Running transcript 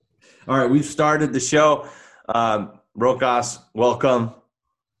All right, we've started the show. Rokas, welcome.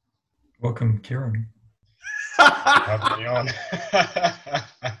 Welcome, Kieran. Having me on.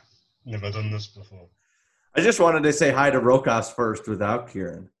 Never done this before. I just wanted to say hi to Rokas first without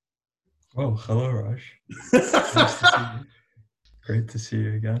Kieran. Oh, hello, Raj. Nice to see you. Great to see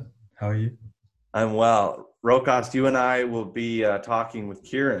you again. How are you? I'm well. Rokas, you and I will be talking with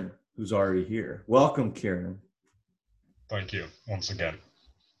Kieran, who's already here. Welcome, Kieran. Thank you once again.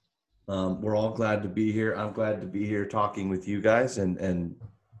 We're all glad to be here. I'm glad to be here talking with you guys and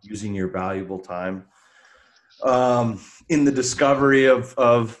using your valuable time in the discovery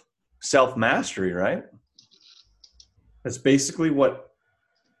of self-mastery, right? That's basically what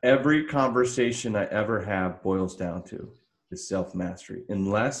every conversation I ever have boils down to, is self-mastery,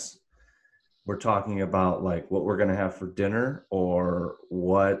 unless we're talking about like what we're going to have for dinner or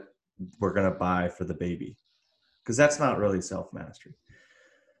what we're going to buy for the baby, because that's not really self-mastery,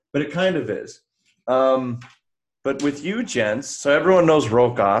 but it kind of is. But with you, gents, so everyone knows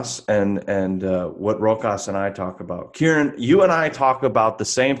Rokas and what Rokas and I talk about. Kieran, you and I talk about the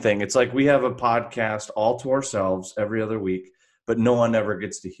same thing. It's like we have a podcast all to ourselves every other week, but no one ever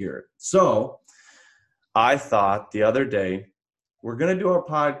gets to hear it. So I thought the other day, we're going to do our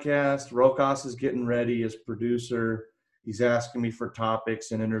podcast. Rokas is getting ready as producer. He's asking me for topics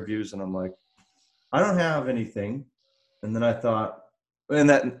and interviews, and I'm like, I don't have anything. And then I thought, and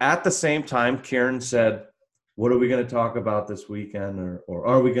that at the same time, Kieran said, what are we going to talk about this weekend, or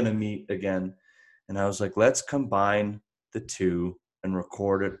are we going to meet again? And I was like, let's combine the two and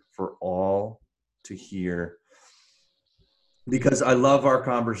record it for all to hear, because I love our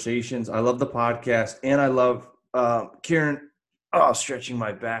conversations. I love the podcast, and I love Kieran, stretching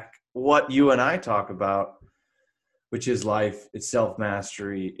my back, what you and I talk about, which is life. It's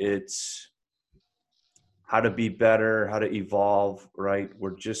self-mastery. It's how to be better, how to evolve, right?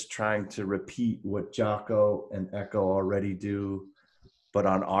 We're just trying to repeat what Jocko and Echo already do, but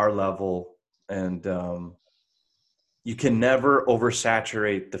on our level. And you can never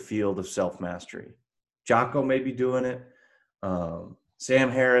oversaturate the field of self-mastery. Jocko may be doing it. Sam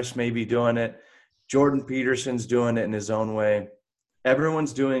Harris may be doing it. Jordan Peterson's doing it in his own way.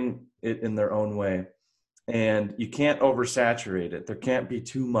 Everyone's doing it in their own way. And you can't oversaturate it. There can't be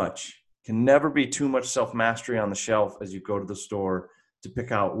too much. Can never be too much self-mastery on the shelf as you go to the store to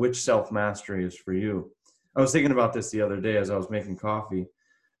pick out which self-mastery is for you. I was thinking about this the other day as I was making coffee,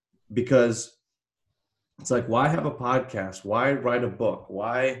 because it's like, why have a podcast? Why write a book?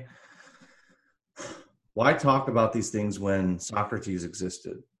 Why talk about these things when Socrates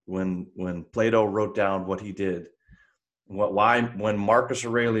existed, when Plato wrote down what he did, when Marcus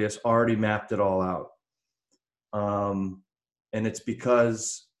Aurelius already mapped it all out? And it's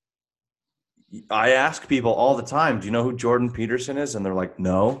because I ask people all the time, do you know who Jordan Peterson is? And they're like,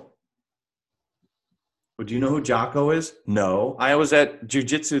 no. Well, do you know who Jocko is? No. I was at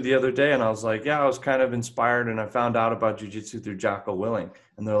jiu-jitsu the other day and I was like, yeah, I was kind of inspired and I found out about jiu-jitsu through Jocko Willing.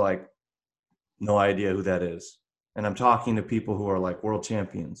 And they're like, no idea who that is. And I'm talking to people who are like world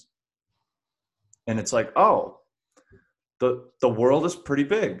champions. And it's like, oh, the world is pretty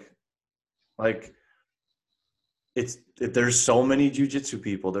big. Like, there's so many jiu-jitsu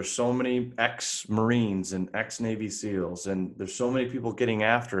people, there's so many ex-Marines and ex-Navy SEALs, and there's so many people getting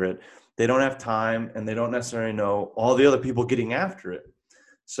after it. They don't have time and they don't necessarily know all the other people getting after it.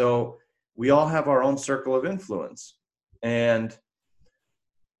 So we all have our own circle of influence. And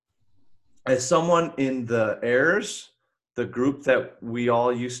as someone in the Heirs, the group that we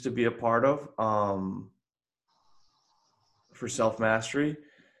all used to be a part of for self-mastery,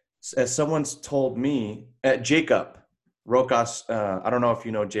 as someone's told me, at Jacob Rokas, I don't know if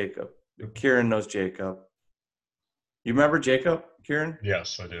you know Jacob. Kieran knows Jacob. You remember Jacob, Kieran?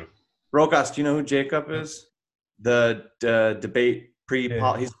 Yes, I do. Rokas, do you know who Jacob is? The debate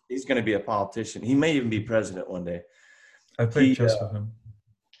Yeah. He's going to be a politician. He may even be president one day. I played chess with him.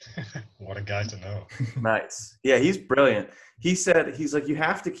 What a guy to know. Nice. Yeah, he's brilliant. He said, he's like, you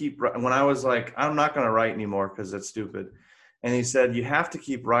have to keep, when I was like, I'm not going to write anymore because that's stupid. And he said, you have to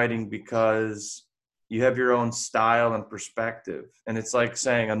keep writing because you have your own style and perspective. And it's like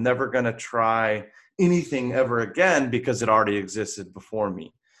saying, I'm never going to try anything ever again because it already existed before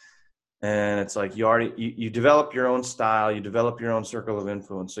me. And it's like, you develop your own style, you develop your own circle of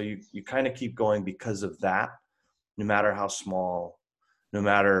influence. So you kind of keep going because of that, no matter how small, no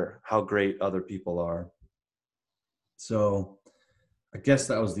matter how great other people are. So I guess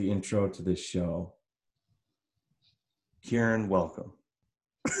that was the intro to this show. Kieran, welcome.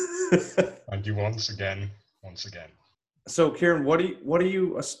 And you once again. So Kieran,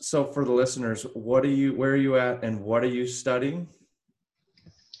 so for the listeners, where are you at and what are you studying?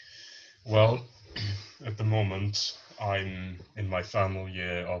 Well, at the moment, I'm in my final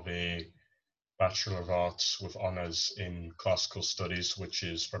year of a Bachelor of Arts with honours in classical studies, which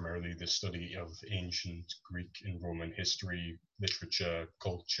is primarily the study of ancient Greek and Roman history, literature,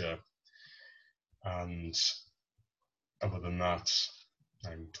 culture, and other than that,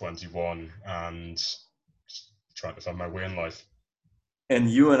 I'm 21 and just trying to find my way in life. And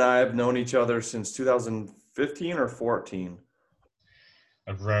you and I have known each other since 2015 or 14.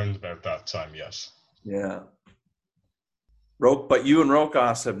 Around about that time, yes. Yeah. But you and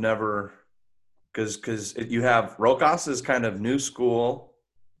Rokas have never, because you have Rokas is kind of new school,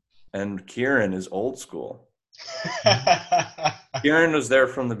 and Kieran is old school. Kieran was there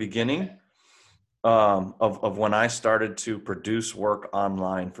from the beginning of when I started to produce work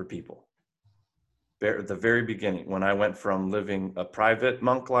online for people. At the very beginning, when I went from living a private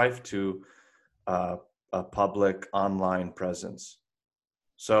monk life to a public online presence.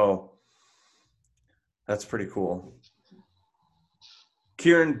 So that's pretty cool.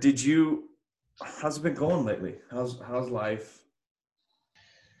 Kieran, how's it been going lately? How's life?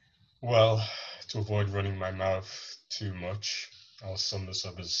 Well, to avoid running my mouth too much, I'll sum this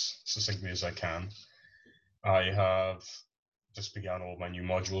up as succinctly as I can. I have just began all my new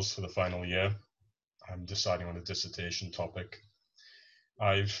modules for the final year. I'm deciding on a dissertation topic.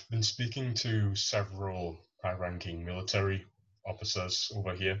 I've been speaking to several high-ranking military officers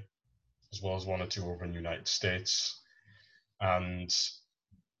over here, as well as one or two over in the United States, and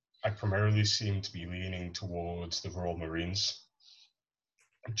I primarily seem to be leaning towards the Royal Marines,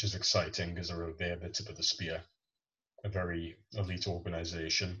 which is exciting because they're at the tip of the spear, a very elite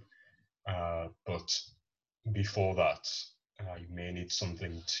organization. But before that, I may need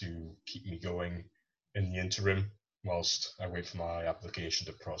something to keep me going in the interim whilst I wait for my application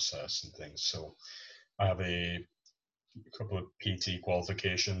to process and things. So I have a couple of PT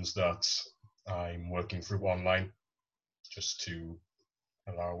qualifications that I'm working through online just to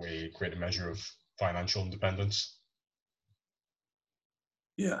allow a greater measure of financial independence.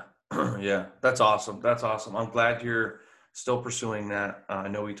 Yeah. Yeah. That's awesome. That's awesome. I'm glad you're still pursuing that. I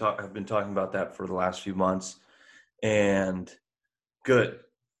know have been talking about that for the last few months, and good.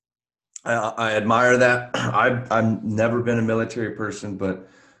 I admire that. I've never been a military person, but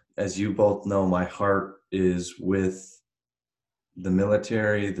as you both know, my heart is with the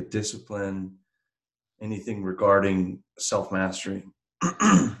military, the discipline, anything regarding self-mastery.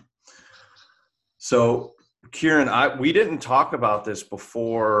 So, Kieran, we didn't talk about this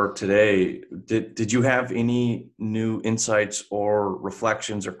before today. Did you have any new insights or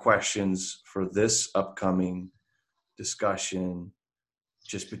reflections or questions for this upcoming discussion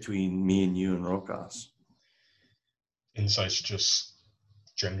just between me and you and Rokas? Insights, just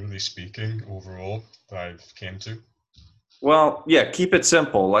generally speaking, overall, that I've came to. Well, yeah, keep it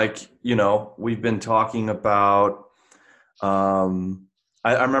simple. Like, we've been talking about, I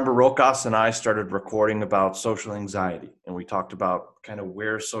remember Rokas and I started recording about social anxiety, and we talked about kind of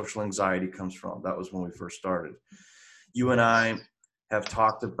where social anxiety comes from. That was when we first started. You and I have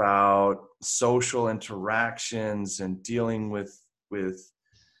talked about social interactions and dealing with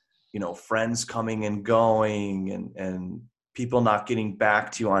friends coming and going and people not getting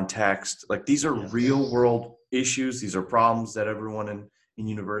back to you on text. Like, these are real world issues. These are problems that everyone in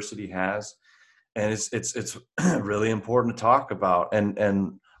university has. And it's really important to talk about.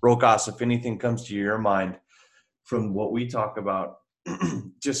 And Rokas, if anything comes to your mind from what we talk about,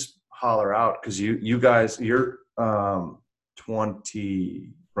 just holler out. Cause you guys, you're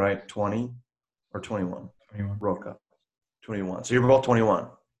 20, right? 20 or 21? 21. Roka, 21. So you're both 21.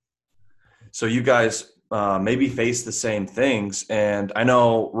 So you guys maybe face the same things. And I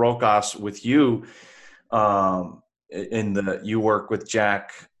know, Rokas, with you, you work with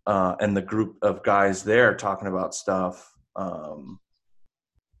Jack and the group of guys there talking about stuff.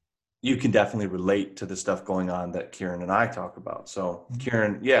 You can definitely relate to the stuff going on that Kieran and I talk about. So,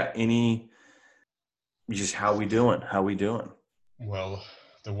 Kieran, yeah, just how we doing? Well,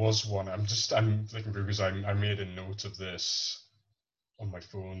 there was one. I'm thinking through because I made a note of this on my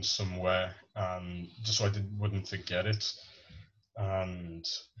phone somewhere, just so I wouldn't forget it. And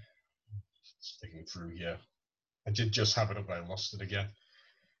thinking through here, I did just have it up, but I lost it again.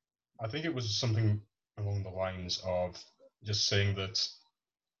 I think it was something along the lines of just saying that,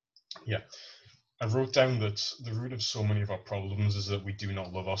 yeah, I wrote down that the root of so many of our problems is that we do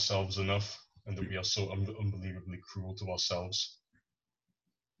not love ourselves enough and that we are so unbelievably cruel to ourselves.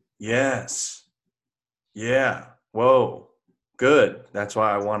 Yes. Yeah. Whoa. Good. That's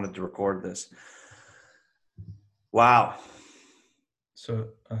why I wanted to record this. Wow. So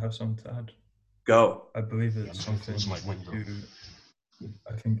I have something to add. Go. I believe it's something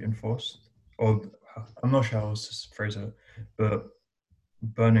I think, enforced. Or I'm not sure how else to phrase it, but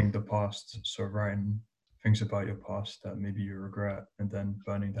burning the past, so writing things about your past that maybe you regret, and then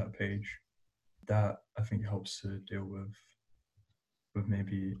burning that page, that I think helps to deal with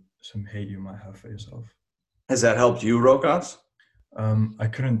maybe some hate you might have for yourself. Has that helped you, Rokas? I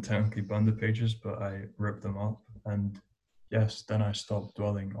couldn't technically burn the pages, but I ripped them up, and yes, then I stopped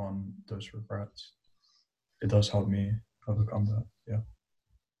dwelling on those regrets. It does help me overcome that. Yeah.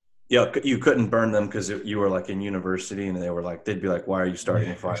 Yeah, you couldn't burn them because you were like in university, and they were like, they'd be like, "Why are you starting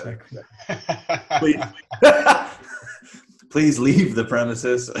Yeah, a fire?" exactly. Please, please leave the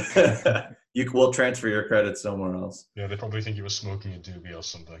premises. We'll transfer your credits somewhere else. Yeah, they probably think you were smoking a doobie or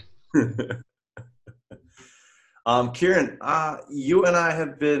something. Kieran, you and I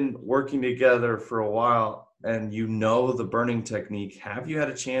have been working together for a while, and you know the burning technique. Have you had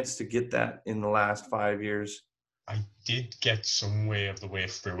a chance to get that in the last 5 years? I did get some way of the way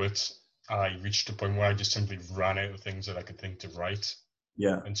through it. I reached a point where I just simply ran out of things that I could think to write.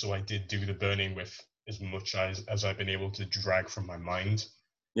 Yeah. And so I did do the burning with as much as I've been able to drag from my mind.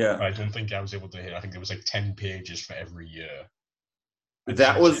 Yeah. I don't think I was able to hit, I think there was like 10 pages for every year.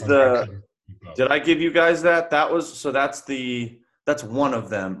 That was did I give you guys that? That's one of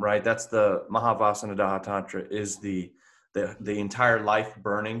them, right? That's the Mahavasana Daha Tantra is the entire life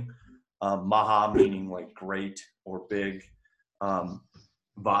burning. Maha meaning like great or big.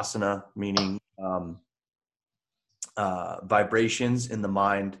 Vasana meaning vibrations in the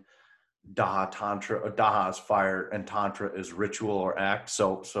mind. Daha Tantra, Daha is fire, and Tantra is ritual or act.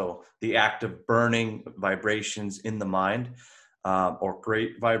 So the act of burning vibrations in the mind, or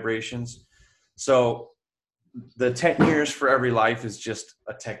great vibrations. So the 10 years for every life is just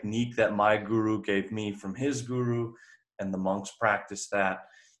a technique that my guru gave me from his guru, and the monks practice that.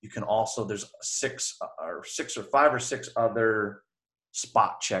 You can also, there's six or five or six other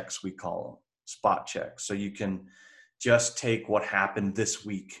spot checks, we call them spot checks. So you can just take what happened this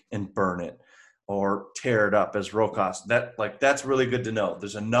week and burn it, or tear it up as Rokas. That's really good to know.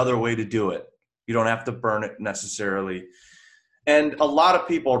 There's another way to do it. You don't have to burn it necessarily. And a lot of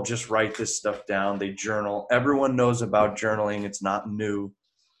people just write this stuff down. They journal. Everyone knows about journaling. It's not new.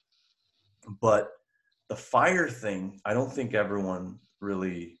 But the fire thing, I don't think everyone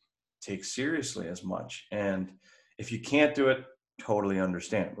really takes seriously as much. And if you can't do it, totally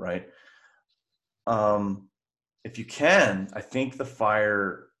understand, right? If you can, I think the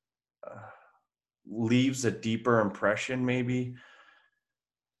fire leaves a deeper impression maybe,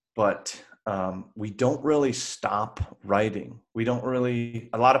 but we don't really stop writing. A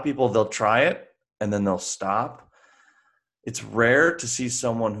lot of people, they'll try it and then they'll stop. It's rare to see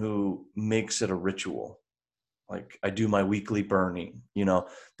someone who makes it a ritual. Like, I do my weekly burning,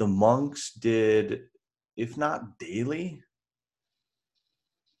 the monks did, if not daily,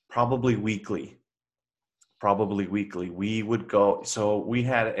 probably weekly. We would go. So we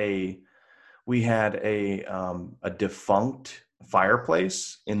had a defunct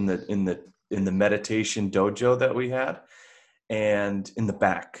fireplace in the meditation dojo that we had, and in the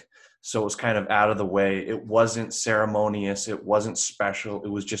back. So it was kind of out of the way. It wasn't ceremonious. It wasn't special. It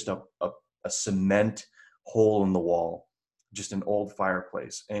was just a cement hole in the wall, just an old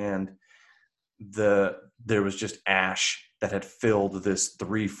fireplace. And there was just ash that had filled this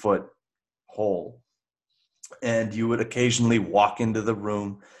 3-foot hole. And you would occasionally walk into the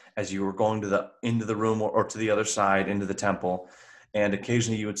room as you were going into the room, or to the other side into the temple. And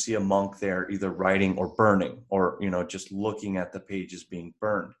occasionally you would see a monk there either writing or burning, or, just looking at the pages being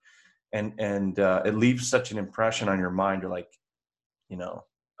burned. And it leaves such an impression on your mind. You're like,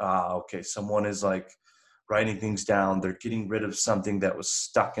 okay, someone is like writing things down. They're getting rid of something that was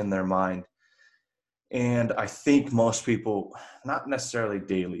stuck in their mind. And I think most people, not necessarily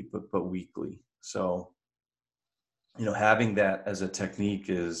daily, but weekly. So, having that as a technique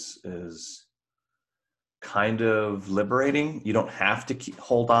is kind of liberating. You don't have to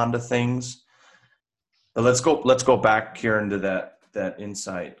hold on to things. But let's go back here into that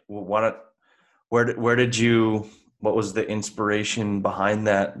insight. What was the inspiration behind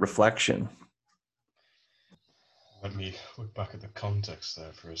that reflection? Let me look back at the context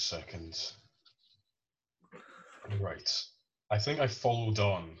there for a second. Right. I think I followed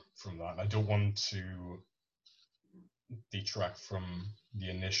on from that. I don't want to detract from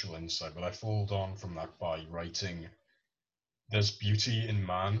the initial insight, but I followed on from that by writing, "There's beauty in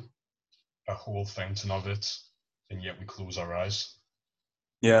man, a whole fountain of it, and yet we close our eyes."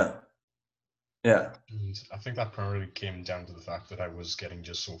 Yeah. And I think that primarily came down to the fact that I was getting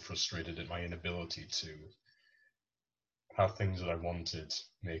just so frustrated at my inability to have things that I wanted,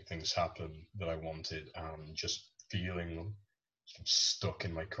 make things happen that I wanted, and just feeling I'm stuck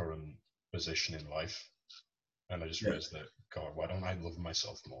in my current position in life. And I just Yeah. realized that, God, why don't I love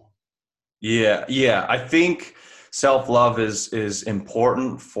myself more? Yeah. I think self-love is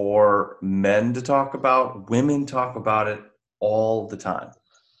important for men to talk about. Women talk about it all the time.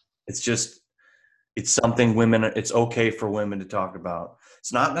 It's something it's okay for women to talk about.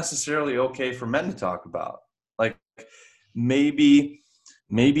 It's not necessarily okay for men to talk about. Like maybe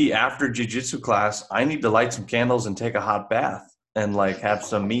after jiu-jitsu class, I need to light some candles and take a hot bath and like have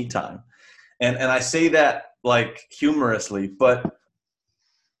some me time. And I say that like humorously, but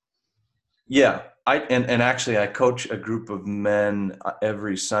yeah, and actually I coach a group of men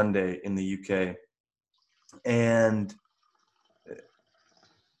every Sunday in the UK, and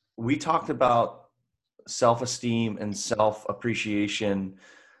we talked about self-esteem and self-appreciation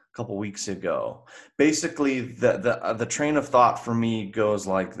a couple weeks ago. Basically, the train of thought for me goes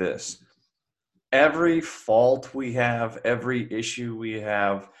like this: every fault we have, every issue we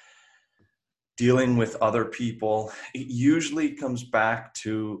have dealing with other people, it usually comes back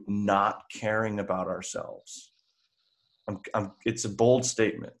to not caring about ourselves. It's a bold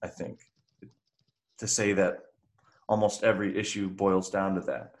statement, I think, to say that almost every issue boils down to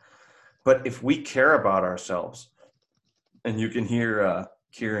that. But if we care about ourselves, and you can hear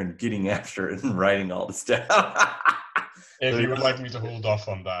Kieran getting after it and writing all this down. If you would like me to hold off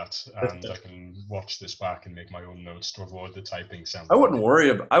on that, and I can watch this back and make my own notes to avoid the typing sound. I wouldn't worry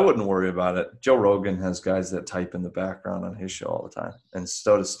about it. Joe Rogan has guys that type in the background on his show all the time, and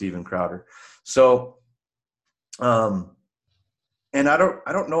so does Steven Crowder. So, and I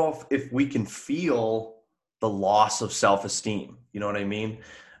don't know if we can feel the loss of self-esteem. You know what I mean?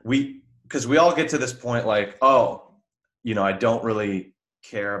 Because we all get to this point like, oh, I don't really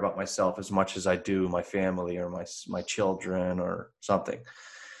care about myself as much as I do my family or my children or something.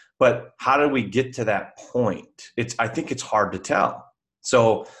 But how do we get to that point? I think it's hard to tell.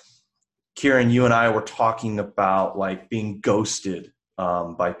 So Kieran, you and I were talking about like being ghosted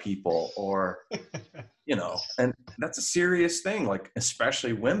by people, or, and that's a serious thing. Like,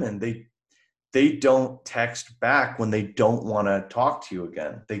 especially women, they don't text back when they don't want to talk to you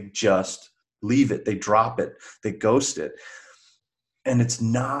again. They just leave it. They drop it. They ghost it. And it's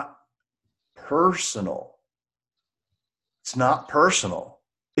not personal. It's not personal.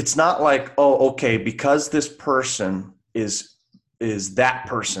 It's not like, oh, okay, because this person is that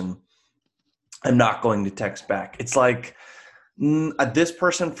person, I'm not going to text back. It's like, this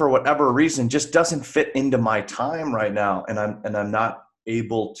person, for whatever reason, just doesn't fit into my time right now, and I'm not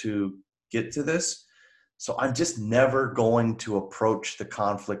able to get to this. So I'm just never going to approach the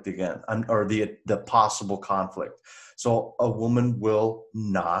conflict again, or the possible conflict. So a woman will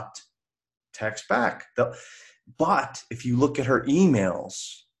not text back. But if you look at her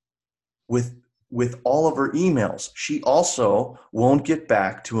emails, with all of her emails, she also won't get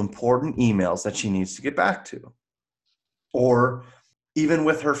back to important emails that she needs to get back to. Or even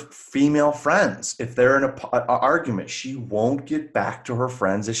with her female friends, if they're in an argument, she won't get back to her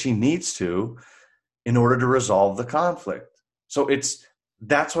friends as she needs to in order to resolve the conflict. So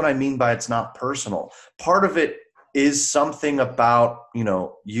that's what I mean by it's not personal. Part of it is something about,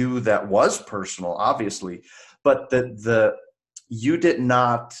 you that was personal, obviously, but you did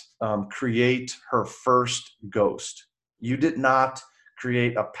not create her first ghost. You did not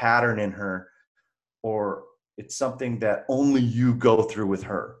create a pattern in her, or it's something that only you go through with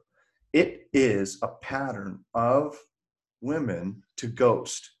her. It is a pattern of women to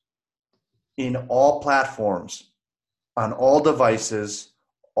ghost in all platforms, on all devices,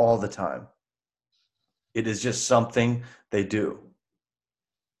 all the time. It is just something they do.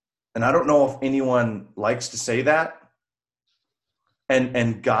 And I don't know if anyone likes to say that.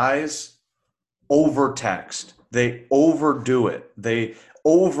 And guys over text, they overdo it. They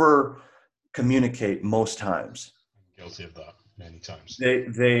over communicate most times. I'm guilty of that many times.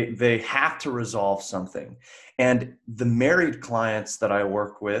 They have to resolve something. And the married clients that I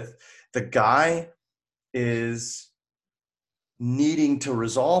work with, the guy is needing to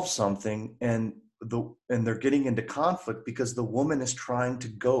resolve something, and they're getting into conflict because the woman is trying to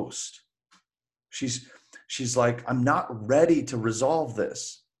ghost. She's like, I'm not ready to resolve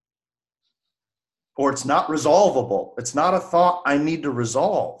this. Or it's not resolvable. It's not a thought I need to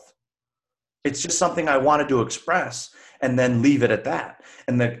resolve. It's just something I wanted to express, and then leave it at that.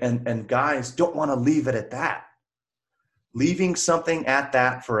 And guys don't want to leave it at that. Leaving something at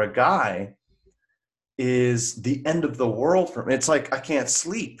that for a guy is the end of the world for me. It's like, I can't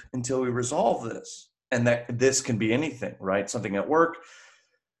sleep until we resolve this. And that this can be anything, right? Something at work,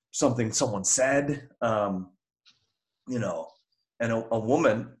 something someone said, and a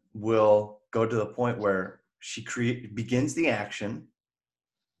woman will go to the point where She begins the action,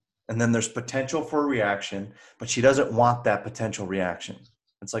 and then there's potential for a reaction, but she doesn't want that potential reaction.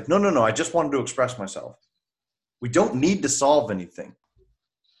 It's like, no, I just wanted to express myself. We don't need to solve anything.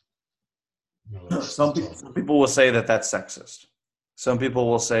 No, Some people will say that that's sexist. Some people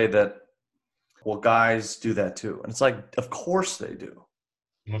will say that, well, guys do that too. And it's like, of course they do.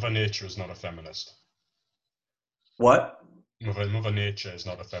 Mother Nature is not a feminist. What? Mother Nature is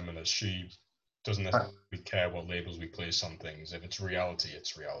not a feminist. She doesn't necessarily care what labels we place on things. If it's reality,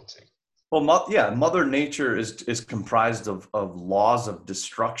 it's reality. Well, Mother Nature is comprised of laws of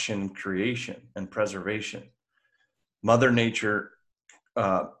destruction, creation, and preservation. Mother Nature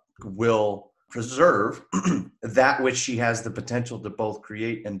will preserve that which she has the potential to both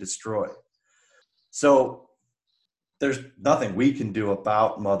create and destroy. So there's nothing we can do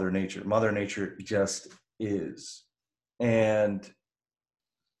about Mother Nature. Mother Nature just is. And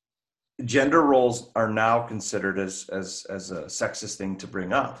gender roles are now considered as a sexist thing to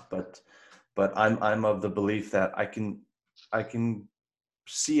bring up, but I'm of the belief that I can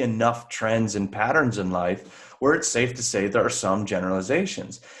see enough trends and patterns in life where it's safe to say there are some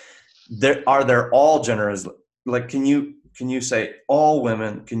generalizations. There all like can you say all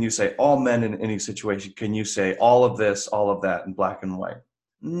women? Can you say all men in any situation? Can you say all of this, all of that in black and white?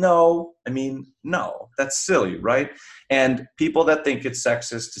 No, I mean, no, that's silly, right? And people that think it's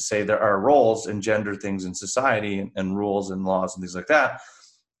sexist to say there are roles and gender things in society and rules and laws and things like that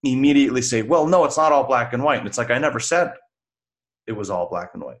immediately say, well, no, it's not all black and white. And it's like, I never said it was all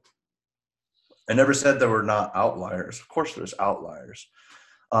black and white. I never said there were not outliers. Of course there's outliers.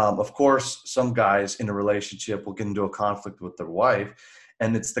 Of course, some guys in a relationship will get into a conflict with their wife,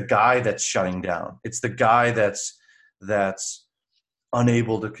 and it's the guy that's shutting down. It's the guy that's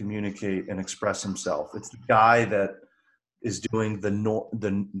unable to communicate and express himself. It's the guy that is doing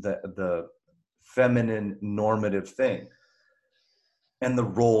the feminine normative thing. And the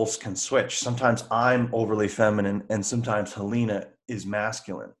roles can switch. Sometimes I'm overly feminine and sometimes Helena is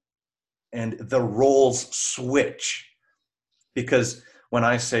masculine. And the roles switch. Because when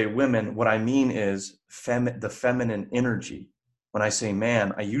I say women, what I mean is the feminine energy. When I say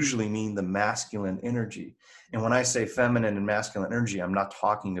man, I usually mean the masculine energy. And when I say feminine and masculine energy, I'm not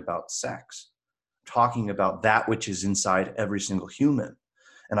talking about sex. I'm talking about that which is inside every single human.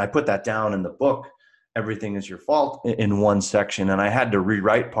 And I put that down in the book, Everything is Your Fault, in one section. And I had to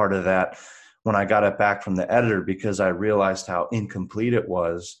rewrite part of that when I got it back from the editor because I realized how incomplete it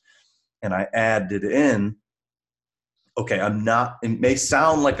was. And I added in, okay, it may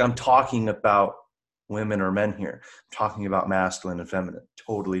sound like I'm talking about women or men here. I'm talking about masculine and feminine.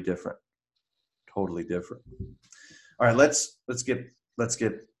 Totally different. Totally different. All right, let's get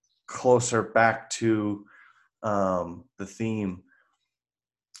closer back to the theme.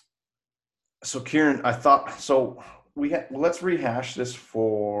 So Kieran, let's rehash this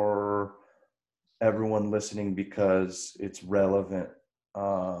for everyone listening because it's relevant.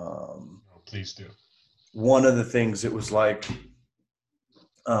 Please do. One of the things it was like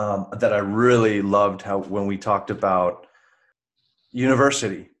that I really loved when we talked about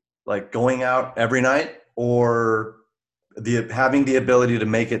university, like going out every night or having the ability to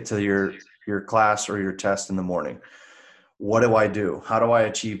make it to your class or your test in the morning. What do I do? How do I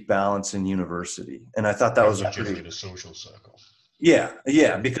achieve balance in university? And I thought that was a social circle.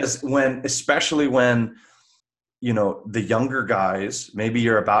 Yeah, because especially when the younger guys, maybe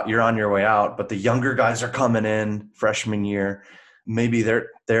you're on your way out, but the younger guys are coming in freshman year. Maybe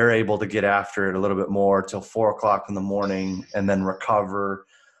they're able to get after it a little bit more till 4:00 in the morning and then recover.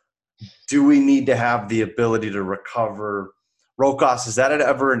 Do we need to have the ability to recover? Rokas, is that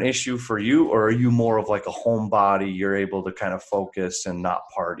ever an issue for you, or are you more of like a homebody? You're able to kind of focus and not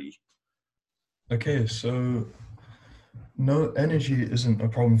party? Okay, so no, energy isn't a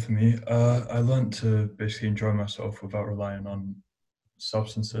problem for me. I learned to basically enjoy myself without relying on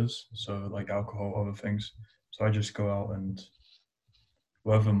substances, so like alcohol, other things. So I just go out and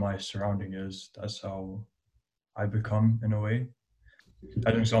whatever my surrounding is, that's how I become in a way.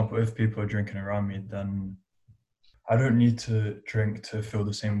 As an example, if people are drinking around me, then I don't need to drink to feel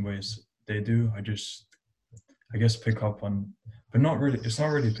the same ways they do. I guess pick up on, but not really, it's not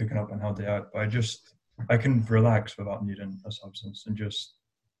really picking up on how they act, but I can relax without needing a substance and just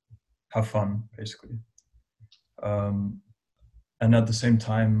have fun, basically. And at the same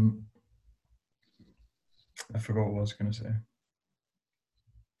time, I forgot what I was going to say.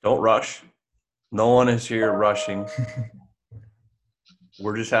 Don't rush. No one is here rushing.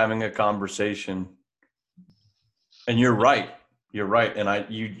 We're just having a conversation. And you're right. And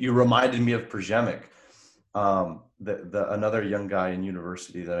you reminded me of Przemysl. Another young guy in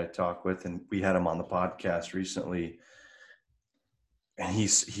university that I talk with, and we had him on the podcast recently, and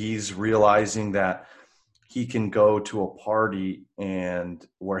he's realizing that he can go to a party and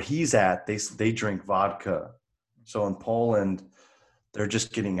where he's at, they drink vodka. So in Poland, they're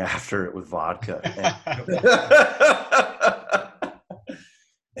just getting after it with vodka.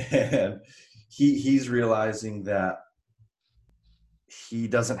 And he's realizing that he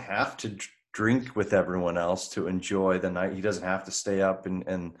doesn't have to drink with everyone else to enjoy the night. He doesn't have to stay up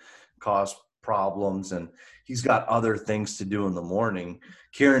and cause problems, and he's got other things to do in the morning.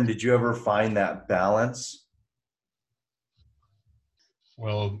 Kieran, did you ever find that balance?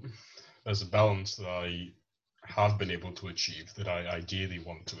 Well, there's a balance that I have been able to achieve, that I ideally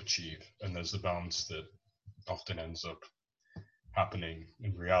want to achieve, and there's the balance that often ends up happening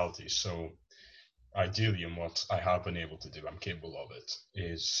in reality. So ideally, in what I have been able to do, I'm capable of it,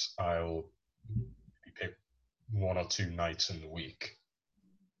 is I'll pick 1 or 2 nights in the week,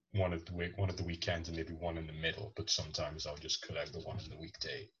 one at the weekend, and maybe one in the middle. But sometimes I'll just collect the one in the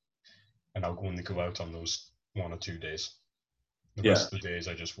weekday, and I'll only go out on those 1 or 2 days. The rest of the days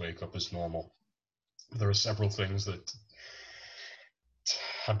I just wake up as normal. There are several things that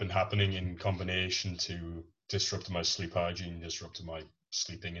have been happening in combination to disrupt my sleep hygiene, disrupt my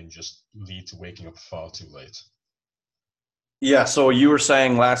sleeping, and just lead to waking up far too late. Yeah, so you were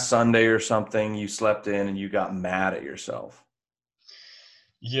saying last Sunday or something, you slept in and you got mad at yourself.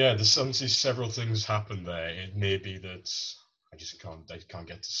 Yeah, there's several things happen there. It may be that I can't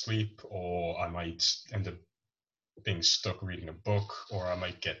get to sleep, or I might end up being stuck reading a book, or I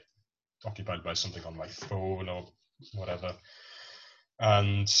might get occupied by something on my phone or whatever,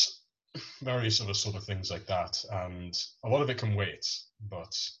 and various other sort of things like that. And a lot of it can wait,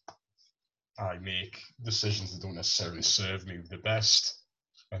 but I make decisions that don't necessarily serve me the best,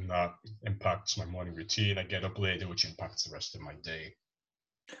 and that impacts my morning routine. I get up later, which impacts the rest of my day.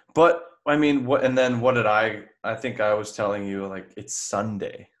 But I mean, what did I think I was telling you, like, it's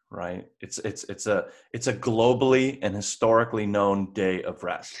Sunday, right? It's a globally and historically known day of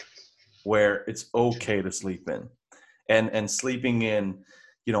rest where it's okay to sleep in. And sleeping in,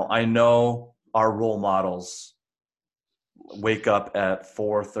 I know our role models wake up at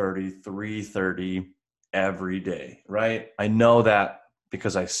 4:30, 3:30 every day, right? I know that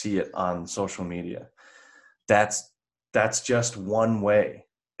because I see it on social media. That's just one way.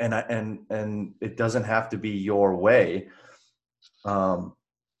 And it doesn't have to be your way.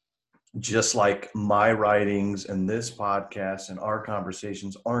 Just like my writings and this podcast and our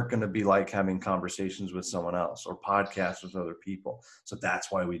conversations aren't going to be like having conversations with someone else or podcasts with other people. So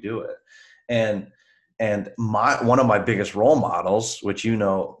that's why we do it. And one of my biggest role models, which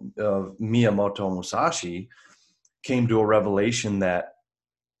Miyamoto Musashi, came to a revelation that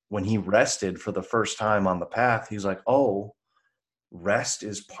when he rested for the first time on the path, he's like, oh, rest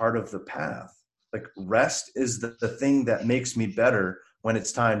is part of the path. Like, rest is the thing that makes me better when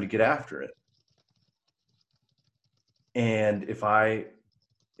it's time to get after it. And if I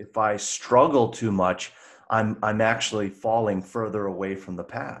struggle too much, I'm actually falling further away from the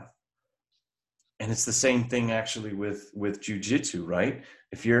path. And it's the same thing actually with jujitsu, right?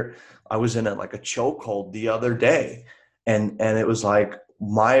 I was in a chokehold the other day, and it was like,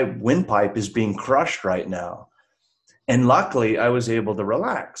 my windpipe is being crushed right now. And luckily I was able to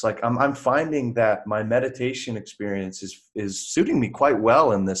relax. Like, I'm finding that my meditation experience is suiting me quite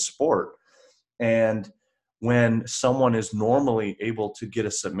well in this sport. And when someone is normally able to get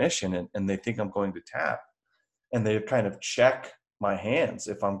a submission and they think I'm going to tap, and they kind of check my hands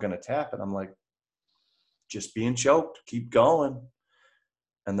if I'm going to tap, and I'm like, just being choked, keep going.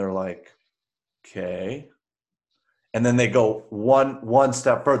 And they're like, okay. And then they go one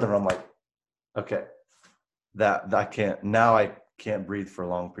step further, and I'm like, okay, that I can't breathe for a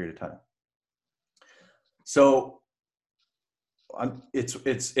long period of time. So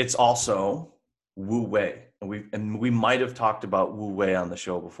it's also Wu Wei, and we might have talked about Wu Wei on the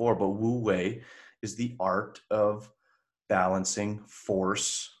show before, but Wu Wei is the art of balancing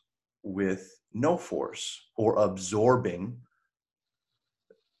force with no force, or absorbing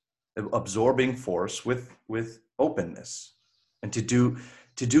force with openness, and to do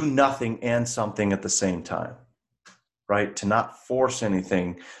nothing and something at the same time, right? To not force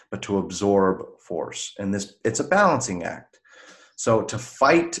anything, but to absorb force. And it's a balancing act. So to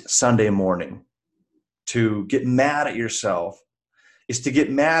fight Sunday morning, to get mad at yourself, is to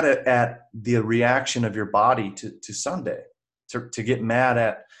get mad at the reaction of your body to Sunday, to get mad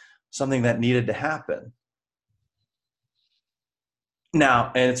at something that needed to happen.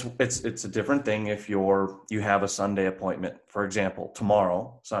 Now, and it's a different thing if you have a Sunday appointment. For example,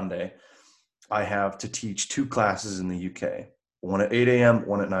 tomorrow, Sunday, I have to teach 2 classes in the UK, one at 8 a.m.,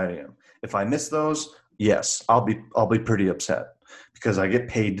 one at 9 a.m. If I miss those, yes, I'll be pretty upset because I get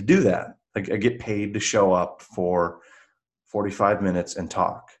paid to do that. I get paid to show up for 45 minutes and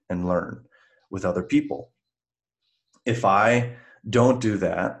talk and learn with other people. If I don't do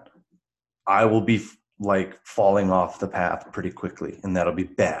that, I will be like falling off the path pretty quickly, and that'll be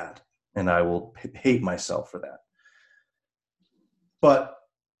bad. And I will hate myself for that. But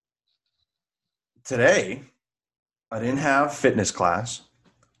today, I didn't have fitness class.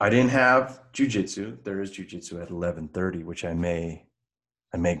 I didn't have jujitsu. There is jujitsu at 11:30, which I may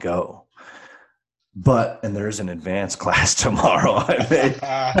go. And there is an advanced class tomorrow.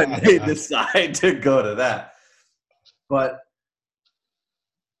 I may decide to go to that. But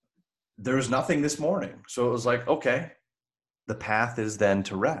there was nothing this morning. So it was like, okay, the path is then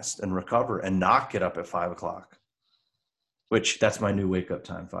to rest and recover and not get up at 5 o'clock, which that's my new wake up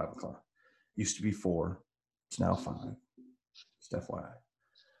time, 5 o'clock. Used to be 4. It's now 5. Just FYI.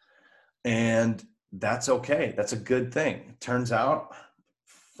 And that's okay. That's a good thing. Turns out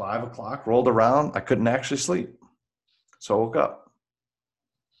 5 o'clock rolled around. I couldn't actually sleep. So I woke up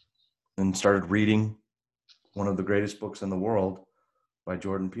and started reading one of the greatest books in the world by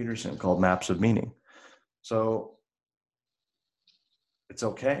Jordan Peterson called Maps of Meaning. So it's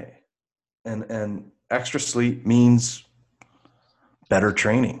okay. And extra sleep means better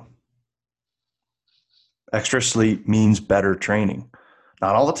training. Extra sleep means better training.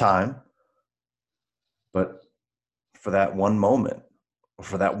 Not all the time, but for that one moment, or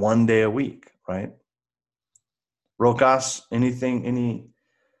for that one day a week, right? Rokas,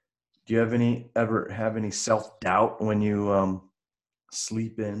 do you ever have any self-doubt when you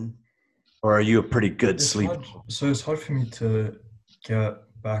sleep in? Or are you a pretty good sleeper? So it's hard for me to get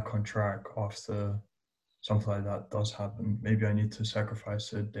back on track after something like that does happen. Maybe I need to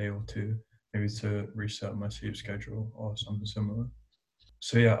sacrifice a day or two, maybe to reset my sleep schedule or something similar.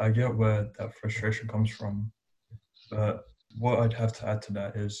 So yeah, I get where that frustration comes from. But what I'd have to add to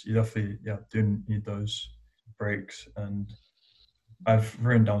that is you definitely do need those breaks. And I've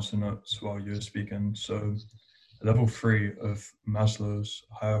written down some notes while you were speaking. So level 3 of Maslow's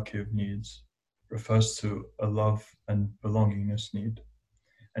hierarchy of needs refers to a love and belongingness need.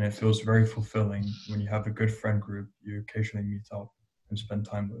 And it feels very fulfilling when you have a good friend group you occasionally meet up and spend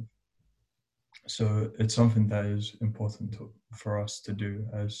time with. So it's something that is important for us to do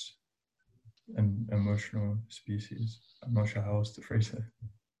as an emotional species. I'm not sure how else to phrase it.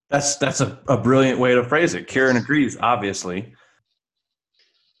 That's a brilliant way to phrase it. Kieran agrees, obviously.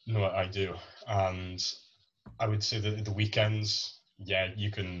 No, I do. And I would say that the weekends,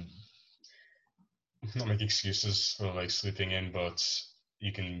 you can not make excuses for like sleeping in, but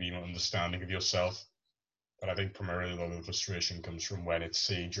you can be more understanding of yourself. But I think primarily a lot of the frustration comes from when it's,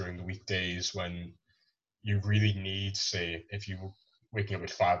 say, during the weekdays when you really need, say, if you're waking up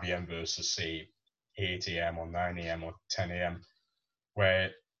at 5 a.m. versus, say, 8 a.m. or 9 a.m. or 10 a.m., where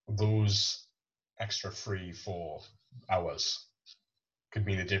those extra 3-4 hours could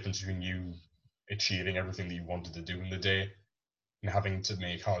mean the difference between you achieving everything that you wanted to do in the day and having to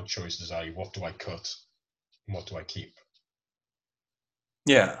make hard choices. What do I cut and what do I keep?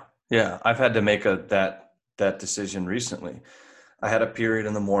 Yeah. I've had to make that decision recently. I had a period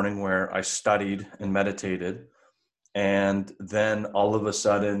in the morning where I studied and meditated, and then all of a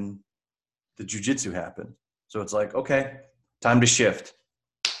sudden the jujitsu happened. So it's like, okay, time to shift.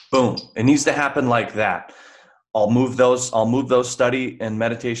 Boom. It needs to happen like that. I'll move those study and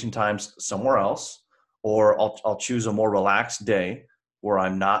meditation times somewhere else, or I'll choose a more relaxed day where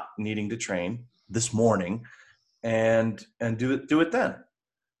I'm not needing to train this morning and do it then.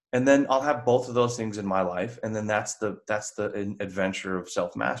 And then I'll have both of those things in my life. And then that's the adventure of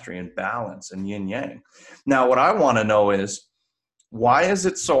self-mastery and balance and yin yang. Now, what I want to know is, why is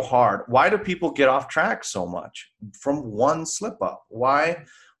it so hard? Why do people get off track so much from one slip up? Why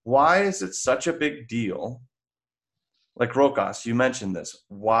is it such a big deal? Like Rokas, you mentioned this.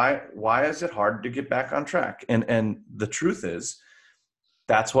 Why is it hard to get back on track? And the truth is,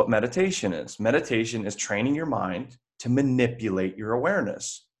 that's what meditation is. Meditation is training your mind to manipulate your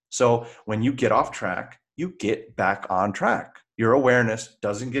awareness. So when you get off track, you get back on track. Your awareness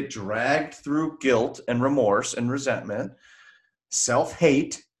doesn't get dragged through guilt and remorse and resentment,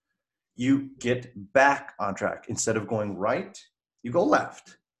 self-hate. You get back on track. Instead of going right, you go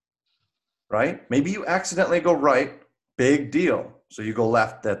left, right? Maybe you accidentally go right, big deal. So you go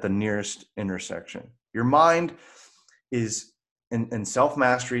left at the nearest intersection. Your mind is and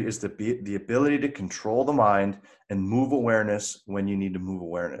self-mastery is the ability to control the mind and move awareness when you need to move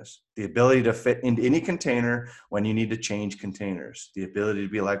awareness. The ability to fit into any container when you need to change containers. The ability to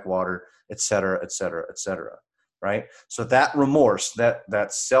be like water, et cetera, et cetera, et cetera. Right? So that remorse, that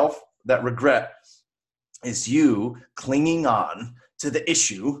regret is you clinging on to the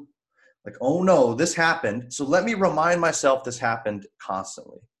issue. Like, oh no, this happened. So let me remind myself this happened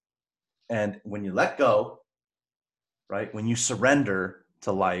constantly. And when you let go, right, when you surrender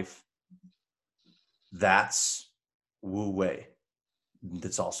to life, that's Wu Wei.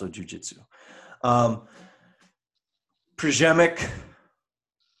 That's also jujitsu. Przemyk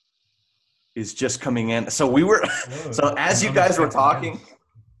is just coming in. So we were, so as you guys were talking,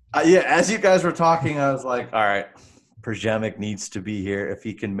 as you guys were talking, I was like, all right, Przemyk needs to be here. If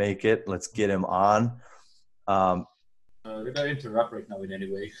he can make it, let's get him on. Did I interrupt right now in any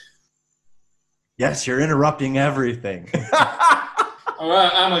way? Yes, you're interrupting everything. All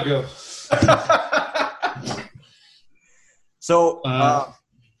right, I'm gonna go. So,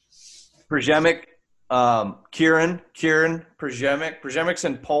 Przemyk, Kieran Przemyk. Przemyk's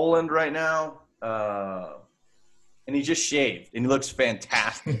in Poland right now, and he just shaved, and he looks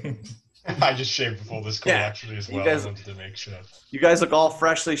fantastic. I just shaved before this call actually as well. I wanted to make sure. You guys look all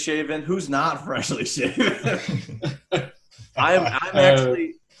freshly shaven. Who's not freshly shaven?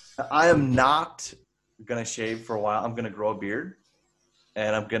 I am not gonna shave for a while. I'm gonna grow a beard,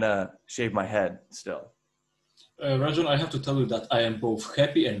 and I'm gonna shave my head still. Rajan, I have to tell you that I am both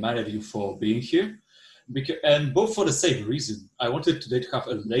happy and mad at you for being here, and both for the same reason. I wanted today to have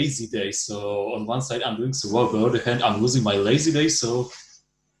a lazy day, so on one side I'm doing so well, but on the other hand I'm losing my lazy day. So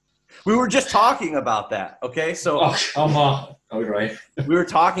we were just talking about that, okay? So come on. All right. We were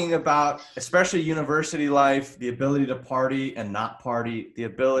talking about, especially university life, the ability to party and not party, the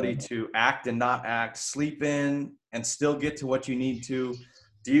ability to act and not act, sleep in and still get to what you need to.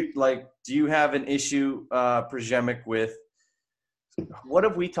 Do you have an issue, Przemyk, with what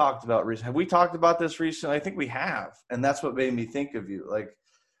have we talked about recently? Have we talked about this recently? I think we have, and that's what made me think of you. Like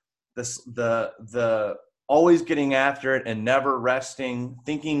this, the always getting after it and never resting,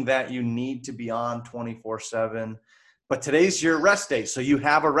 thinking that you need to be on 24/7. But today's your rest day, so you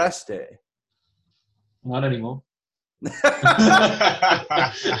have a rest day. Not anymore.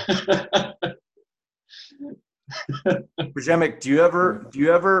 Przemyk, do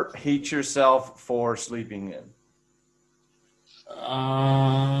you ever hate yourself for sleeping in?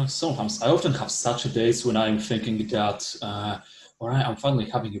 Sometimes. I often have such days when I'm thinking that, all right, I'm finally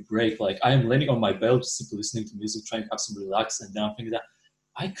having a break. Like I am laying on my bed, simply listening to music, trying to have some relax, and then I'm thinking that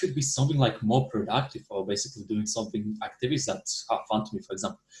I could be something like more productive, or basically doing something activities that have fun to me. For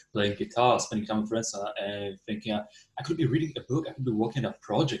example, playing guitar, spending time with friends, and thinking I could be reading a book, I could be working on a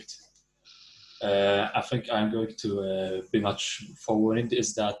project. I think I'm going to be much forward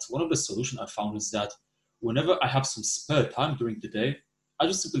is that one of the solutions I found is that whenever I have some spare time during the day, I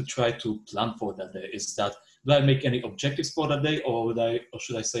just simply try to plan for that day. Is that, do I make any objectives for that day, or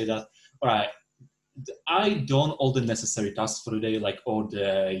should I say that, all right, I done all the necessary tasks for the day, like all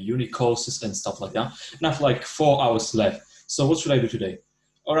the uni courses and stuff like that, and I have like 4 hours left. So what should I do today?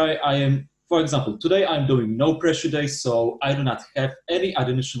 All right, for example, today I'm doing no pressure day, so I do not have any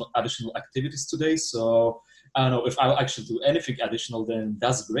additional activities today. So I don't know if I'll actually do anything additional, then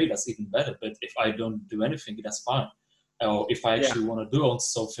that's great, that's even better. But if I don't do anything, that's fine. Or if I actually want to do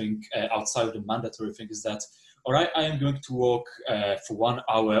something outside of the mandatory thing, is that, all right, I am going to work for 1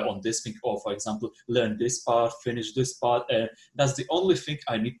 hour on this thing, or for example, learn this part, finish this part. That's the only thing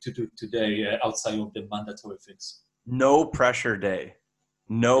I need to do today outside of the mandatory things. No pressure day.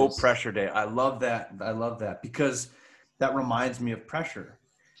 No pressure day. I love that. I love that, because that reminds me of pressure.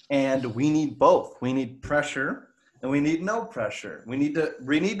 And we need both. We need pressure and we need no pressure. We need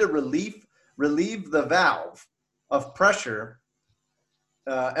to relieve the valve of pressure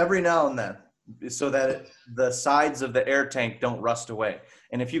every now and then, so that the sides of the air tank don't rust away.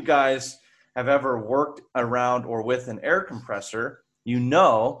 And if you guys have ever worked around or with an air compressor, you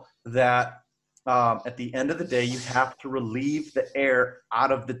know that at the end of the day, you have to relieve the air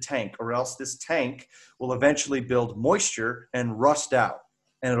out of the tank, or else this tank will eventually build moisture and rust out,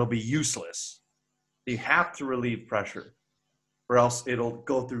 and it'll be useless. You have to relieve pressure, or else it'll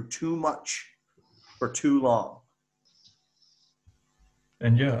go through too much for too long.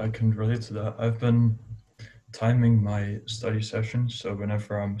 And yeah, I can relate to that. I've been timing my study sessions, so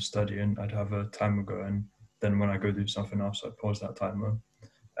whenever I'm studying, I'd have a timer going. Then when I go do something else, I pause that timer.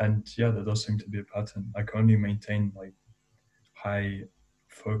 And yeah, there does seem to be a pattern. I can only maintain like high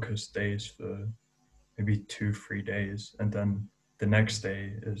focus days for maybe 2-3 days, and then the next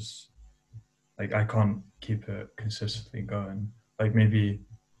day is like I can't keep it consistently going. like maybe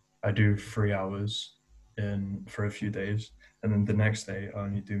I do 3 hours for a few days, and then the next day I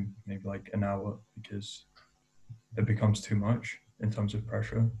only do maybe like an hour because it becomes too much in terms of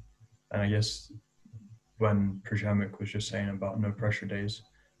pressure. And I guess when Prajamic was just saying about no pressure days,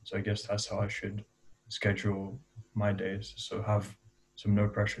 so I guess that's how I should schedule my days. So have some no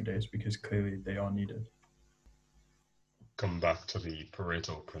pressure days because clearly they are needed. Come back to the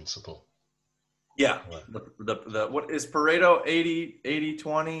Pareto principle. Yeah. The what is Pareto?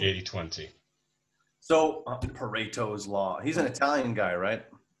 80-20? 80-20. So Pareto's law. He's an Italian guy, right?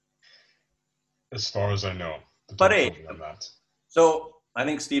 As far as I know. But Don't hey, quote me on that. so I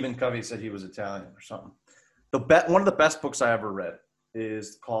think Stephen Covey said he was Italian or something. One of the best books I ever read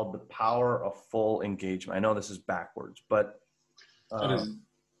is called The Power of Full Engagement. I know this is backwards, but that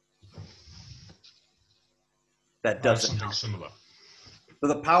doesn't Something help. similar. So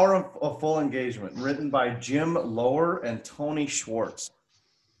The Power of Full Engagement, written by Jim Lower and Tony Schwartz.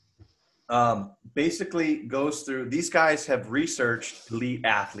 Basically goes through, these guys have researched elite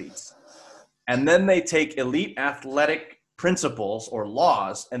athletes, and then they take elite athletic principles or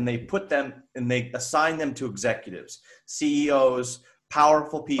laws and they put them and they assign them to executives, CEOs,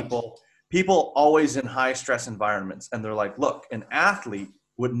 powerful people always in high stress environments. And they're like, look, an athlete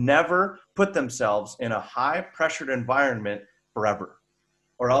would never put themselves in a high pressured environment forever,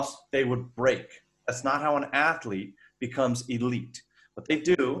 or else they would break. That's not how an athlete becomes elite. What they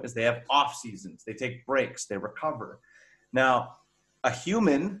do is they have off seasons, they take breaks, they recover. Now, a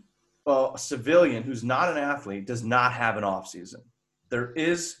human, a civilian who's not an athlete does not have an off season. There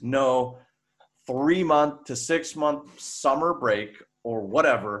is no 3-month to 6-month summer break or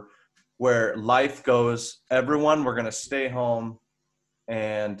whatever where life goes, everyone, we're going to stay home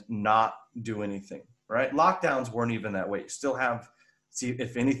and not do anything, right? Lockdowns weren't even that way. Still have, see,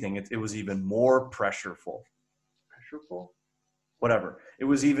 if anything, it was even more pressureful. Whatever. It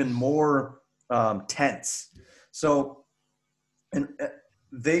was even more tense. So, and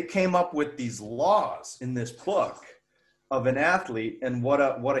they came up with these laws in this book of an athlete and what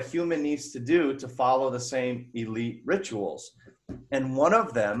a human needs to do to follow the same elite rituals. And one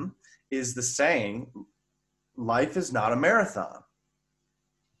of them is the saying, life is not a marathon.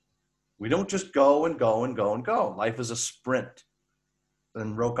 We don't just go and go and go and go. Life is a sprint.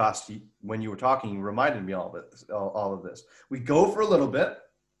 And Rokas, when you were talking, you reminded me all of this. We go for a little bit,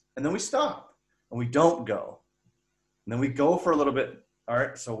 and then we stop, and we don't go. And then we go for a little bit. All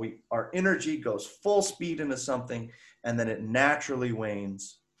right, so our energy goes full speed into something, and then it naturally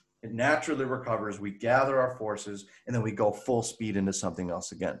wanes. It naturally recovers. We gather our forces, and then we go full speed into something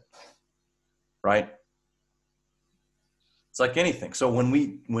else again. Right? It's like anything. So when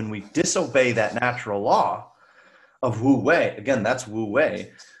we disobey that natural law of Wu Wei, again, that's Wu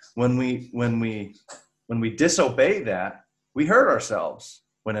Wei. When we disobey that, we hurt ourselves.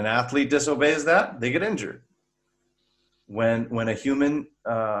 When an athlete disobeys that, they get injured. When a human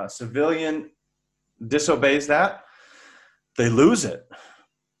civilian disobeys that, they lose it.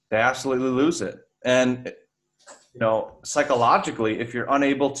 They absolutely lose it. And psychologically, if you're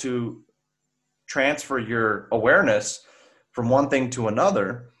unable to transfer your awareness from one thing to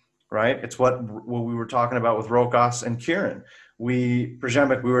another, right? It's what we were talking about with Rokas and Kieran.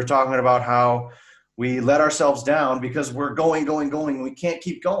 Prajamic, we were talking about how we let ourselves down because we're going, and we can't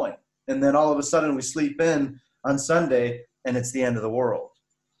keep going. And then all of a sudden we sleep in on Sunday and it's the end of the world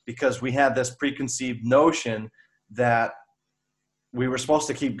because we had this preconceived notion that we were supposed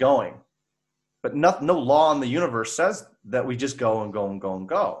to keep going. But no law in the universe says that we just go and go and go and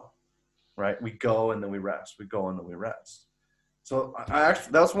go, right? We go and then we rest. We go and then we rest. So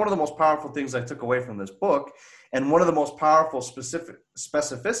that's one of the most powerful things I took away from this book, and one of the most powerful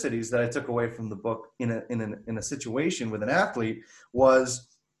specificities that I took away from the book in a situation with an athlete was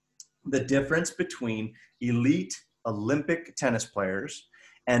the difference between elite Olympic tennis players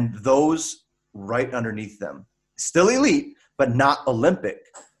and those right underneath them. Still elite, but not Olympic.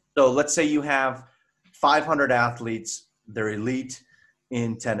 So let's say you have 500 athletes, they're elite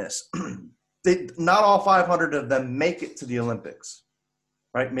in tennis. Not all 500 of them make it to the Olympics,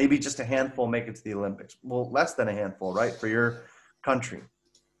 right? Maybe just a handful make it to the Olympics. Well, less than a handful, right? For your country,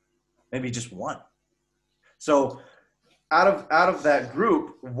 maybe just one. So out of that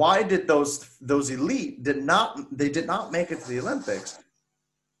group, why did those elite did not make it to the Olympics,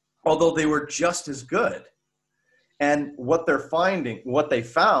 although they were just as good? And what they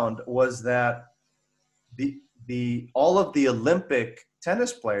found was that all of the Olympic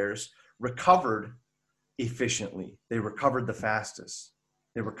tennis players recovered efficiently. They recovered the fastest.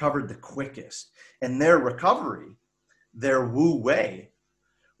 They recovered the quickest. And their recovery, their Wu Wei,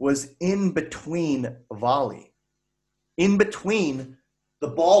 was in between volley. in between the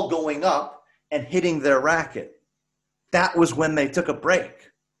ball going up and hitting their racket. That was when they took a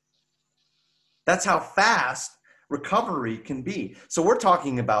break. That's how fast recovery can be. So we're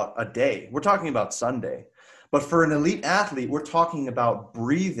talking about a day. We're talking about Sunday. But for an elite athlete, we're talking about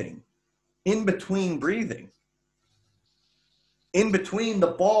breathing, in between breathing, in between the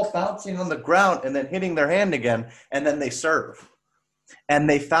ball bouncing on the ground and then hitting their hand again, and then they serve. And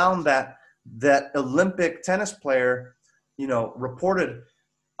they found that Olympic tennis player, reported,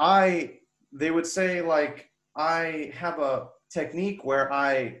 they would say, like, I have a technique where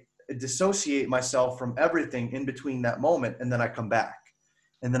I dissociate myself from everything in between that moment, and then I come back.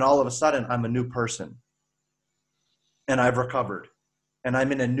 And then all of a sudden, I'm a new person. And I've recovered. And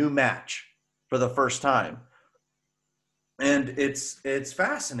I'm in a new match for the first time. And it's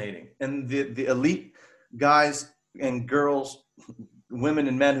fascinating. And the elite guys and girls, women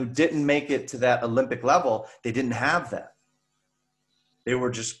and men who didn't make it to that Olympic level, they didn't have that. They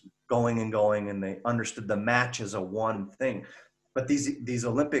were just going and going, and they understood the match as a one thing. But these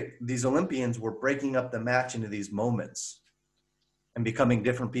Olympians were breaking up the match into these moments and becoming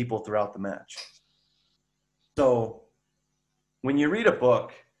different people throughout the match. So when you read a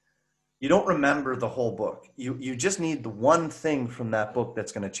book, you don't remember the whole book. You just need the one thing from that book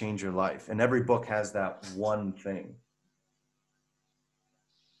that's going to change your life. And every book has that one thing.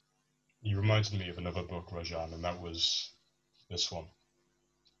 You reminded me of another book, Rajan, and that was this one.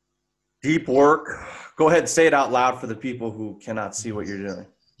 Deep Work. Go ahead, say it out loud for the people who cannot see what you're doing.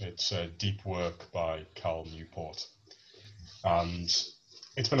 It's Deep Work by Cal Newport. And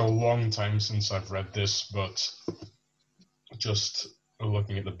it's been a long time since I've read this, but just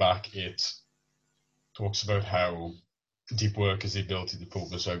looking at the back, it talks about how deep work is the ability to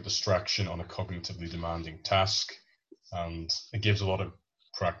focus out distraction on a cognitively demanding task. And it gives a lot of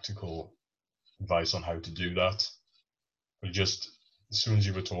practical advice on how to do that. But just as soon as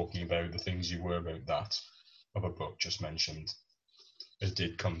you were talking about the things you were about that other book just mentioned, it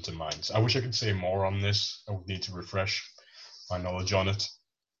did come to mind. I wish I could say more on this. I would need to refresh my knowledge on it,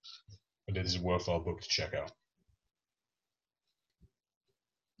 but it is a worthwhile book to check out.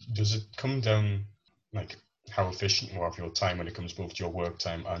 Does it come down like how efficient you are of your time when it comes both to your work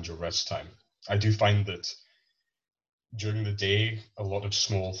time and your rest time? I do find that during the day, a lot of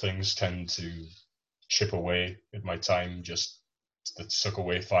small things tend to chip away at my time, just that suck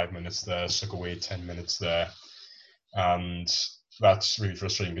away 5 minutes there, suck away 10 minutes there. And that's really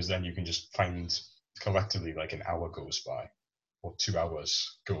frustrating because then you can just find collectively like an hour goes by or 2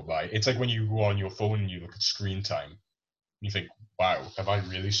 hours go by. It's like when you go on your phone and you look at screen time, you think, wow, have I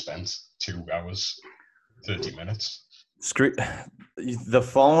really spent 2 hours, 30 minutes? The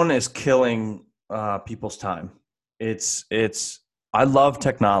phone is killing people's time. I love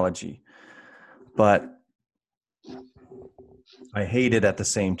technology, but I hate it at the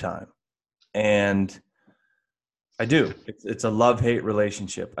same time. And I do. It's a love-hate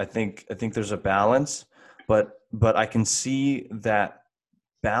relationship. I think there's a balance, but I can see that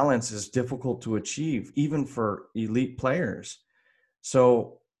balance is difficult to achieve, even for elite players.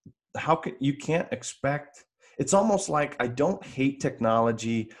 So you can't expect, it's almost like I don't hate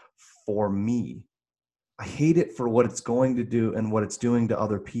technology for me. I hate it for what it's going to do and what it's doing to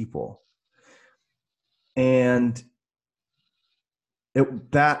other people. And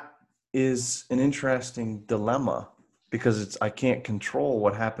that is an interesting dilemma because I can't control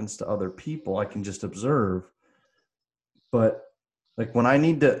what happens to other people. I can just observe. But like when I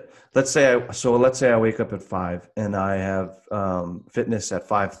need to, let's say I wake up at 5 and I have fitness at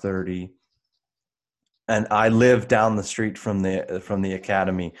 5:30, and I live down the street from the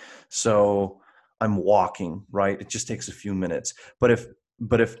academy, so I'm walking, right? It just takes a few minutes. But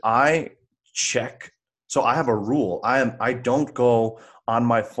if I check, so I have a rule. I don't go on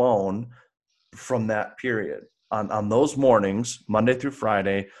my phone from that period on those mornings, Monday through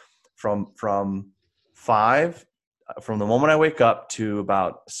Friday, from 5. From the moment I wake up to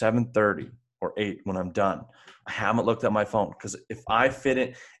about 7:30 or 8 when I'm done, I haven't looked at my phone, because if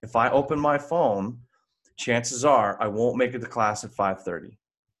I open my phone, chances are I won't make it to class at 5:30,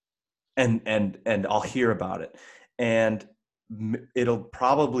 and I'll hear about it, and it'll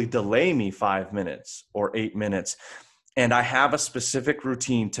probably delay me 5 minutes or 8 minutes. And I have a specific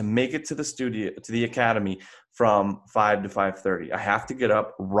routine to make it to the studio, to the academy, from 5 to 5:30. I have to get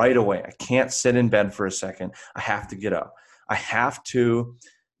up right away. I can't sit in bed for a second. I have to get up. I have to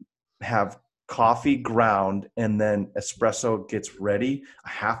have coffee ground, and then espresso gets ready. I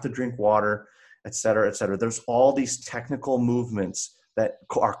have to drink water, et cetera, et cetera. There's all these technical movements that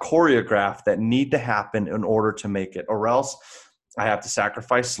are choreographed that need to happen in order to make it, or else I have to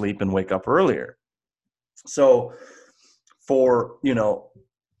sacrifice sleep and wake up earlier. So for, you know,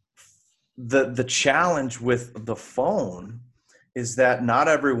 the challenge with the phone is that not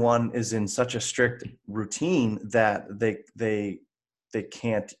everyone is in such a strict routine that they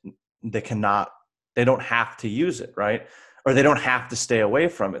don't have to use it, right? Or they don't have to stay away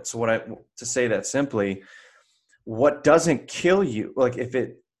from it. So to say that simply, what doesn't kill you, like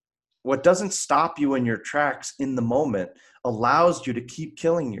what doesn't stop you in your tracks in the moment allows you to keep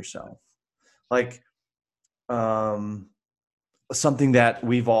killing yourself. Like, something that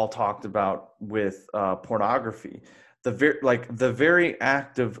we've all talked about with pornography. The very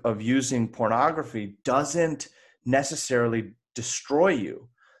act of using pornography doesn't necessarily destroy you,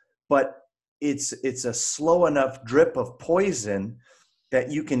 but it's a slow enough drip of poison that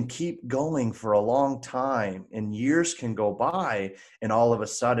you can keep going for a long time, and years can go by, and all of a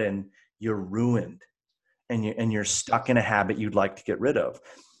sudden you're ruined, and you're stuck in a habit you'd like to get rid of.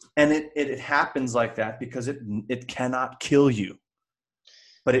 And it happens like that because it cannot kill you,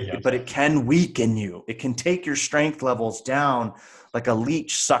 but it can weaken you. It can take your strength levels down like a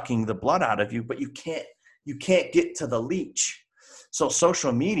leech sucking the blood out of you, but you can't get to the leech. So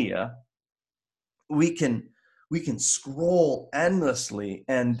social media, we can scroll endlessly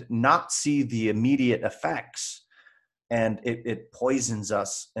and not see the immediate effects, and it poisons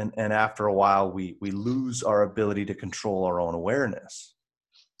us, and after a while we lose our ability to control our own awareness.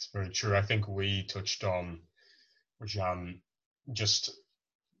 It's very true. I think we touched on, just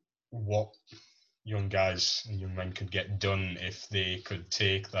what young guys and young men could get done if they could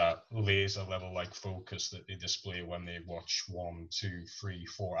take that laser level like focus that they display when they watch 1, 2, 3,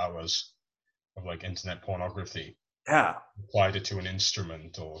 4 hours of like internet pornography. Yeah. Applied it to an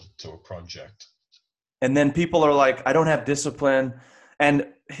instrument or to a project. And then people are like, I don't have discipline. And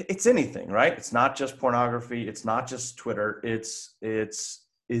it's anything, right? It's not just pornography. It's not just Twitter. It's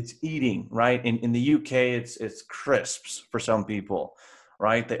eating, right? In the UK, it's crisps for some people,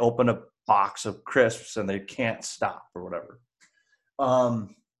 right? They open a box of crisps and they can't stop or whatever.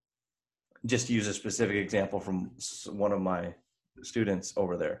 Just to use a specific example from one of my students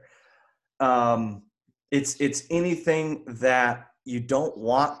over there. It's anything that you don't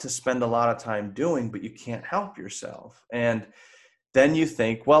want to spend a lot of time doing, but you can't help yourself. And then you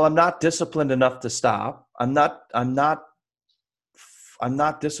think, well, I'm not disciplined enough to stop. I'm not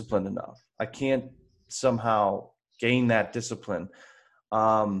disciplined enough. I can't somehow gain that discipline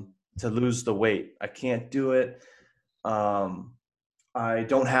to lose the weight. I can't do it. I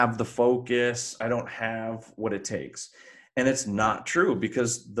don't have the focus. I don't have what it takes. And it's not true,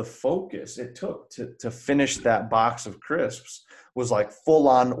 because the focus it took to finish that box of crisps was like full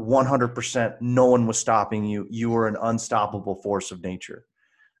on 100%. No one was stopping you. You were an unstoppable force of nature,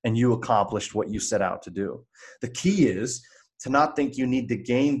 and you accomplished what you set out to do. The key is to not think you need to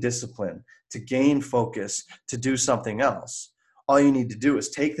gain discipline, to gain focus, to do something else. All you need to do is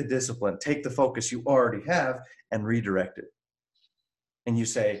take the discipline, take the focus you already have, and redirect it. And you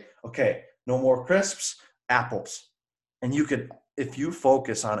say, okay, no more crisps, apples. And you could, if you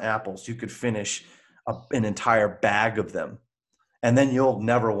focus on apples, you could finish an entire bag of them. And then you'll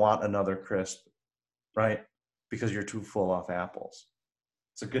never want another crisp, right? Because you're too full off apples.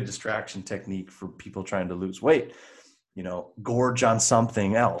 It's a good distraction technique for people trying to lose weight. You know, gorge on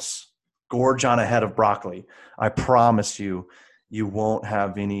something else. Gorge on a head of broccoli. I promise you, you won't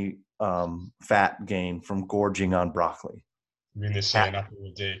have any fat gain from gorging on broccoli. I mean, they say an apple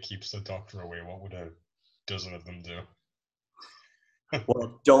a day keeps the doctor away. What would a dozen of them do?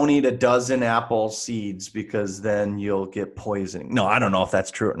 Well, don't eat a dozen apple seeds, because then you'll get poisoning. No, I don't know if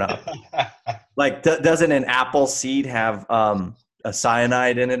that's true or not. Like, doesn't an apple seed have a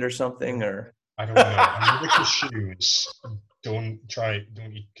cyanide in it or something? Or I don't know. I mean, the cashews. Don't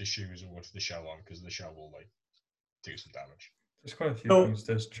eat cashews with the shell on, because the shell will like do some damage. There's quite a few things.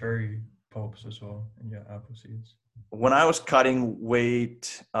 There's cherry pulps as well, and yeah, apple seeds. When I was cutting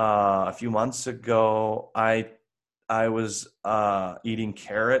weight a few months ago, I was eating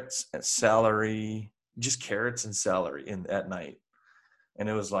carrots and celery, just carrots and celery at night. And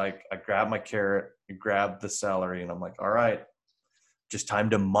it was like, I grabbed my carrot, I grabbed the celery, and I'm like, all right, just time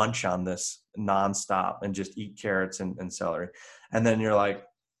to munch on this nonstop and just eat carrots and celery. And then you're like,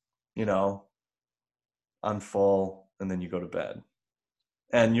 you know, I'm full, and then you go to bed.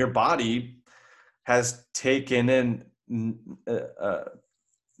 And your body has taken in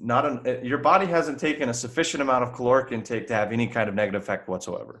your body hasn't taken a sufficient amount of caloric intake to have any kind of negative effect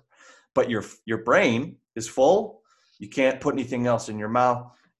whatsoever. But your brain is full. You can't put anything else in your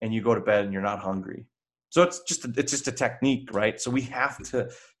mouth, and you go to bed and you're not hungry. So it's just a technique, right? So we have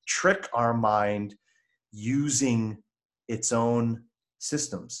to trick our mind using its own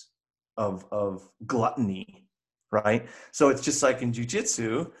systems of gluttony, right? So it's just like in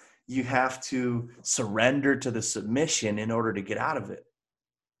jiu-jitsu, you have to surrender to the submission in order to get out of it.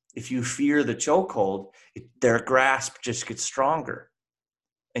 If you fear the chokehold, their grasp just gets stronger,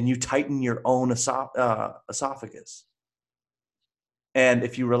 and you tighten your own esophagus. And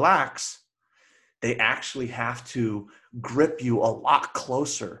if you relax, they actually have to grip you a lot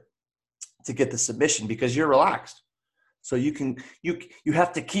closer to get the submission because you're relaxed. So you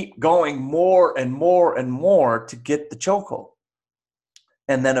have to keep going more and more and more to get the chokehold.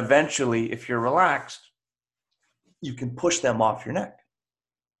 And then eventually, if you're relaxed, you can push them off your neck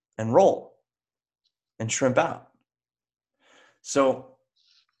and roll and shrimp out. So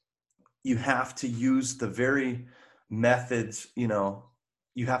you have to use the very methods, you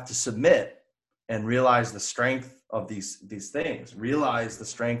have to submit and realize the strength of these things, realize the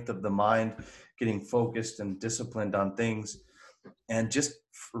strength of the mind getting focused and disciplined on things, and just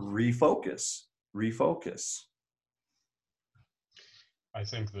refocus. I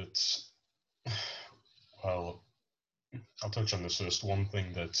think that, well, I'll touch on this first. One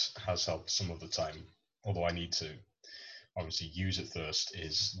thing that has helped some of the time, although I need to obviously use it first,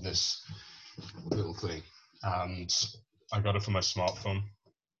 is this little thing. And I got it for my smartphone.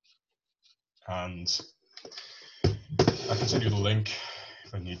 And I can send you the link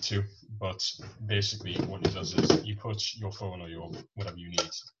if I need to. But basically what it does is you put your phone or your whatever you need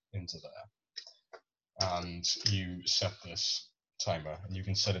into there. And you set this timer. And you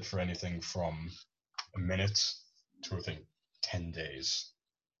can set it for anything from a minute to, I think, 10 days.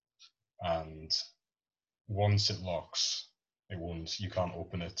 And once it locks, you can't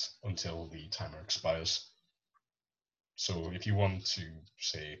open it until the timer expires. So if you want to,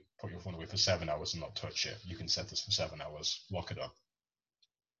 say, put your phone away for 7 hours and not touch it, you can set this for 7 hours, lock it up.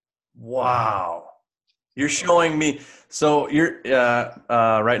 Wow. You're showing me. So you're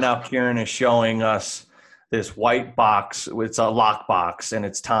right now, Kieran is showing us this white box. It's a lock box and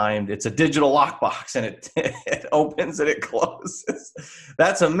it's timed. It's a digital lock box and it opens and it closes.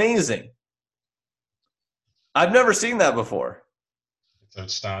 That's amazing. I've never seen that before. It's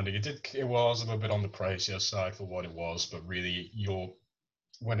outstanding. It was a little bit on the pricier side for what it was, but really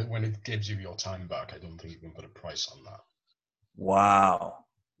when it gives you your time back, I don't think you can put a price on that. Wow.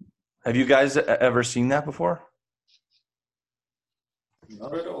 Have you guys ever seen that before?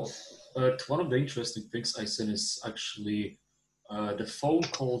 Not at all. But one of the interesting things I seen is actually the phone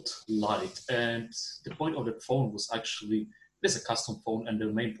called Light. And the point of the phone was actually, it's a custom phone, and the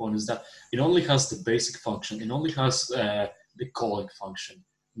main point is that it only has the basic function. It only has the calling function,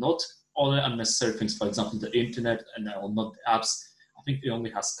 not all the unnecessary things, for example, the internet and not the apps. I think it only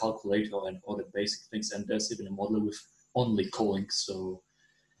has calculator and all the basic things, and there's even a model with only calling. So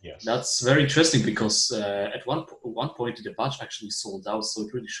yes, that's very interesting because at one point the batch actually sold out, so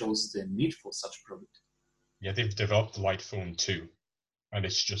it really shows the need for such a product. Yeah, they've developed the Light Phone 2, and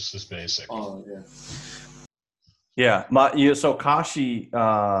it's just as basic. Oh, yeah. Yeah, so Kashi,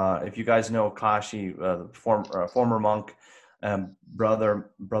 if you guys know Kashi, former monk,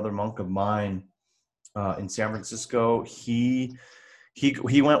 brother monk of mine in San Francisco, he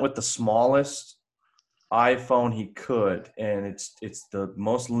went with the smallest iPhone he could, and it's the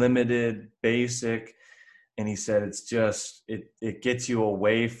most limited, basic, and he said it's just it gets you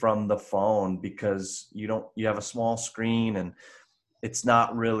away from the phone because you have a small screen and it's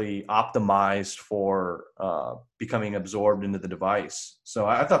not really optimized for becoming absorbed into the device. So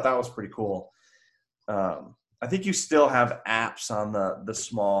I thought that was pretty cool. I think you still have apps on the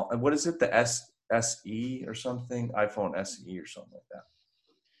small, what is it? The SE or something? iPhone SE or something like that.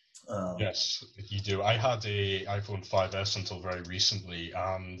 Yes, you do. I had a iPhone 5S until very recently,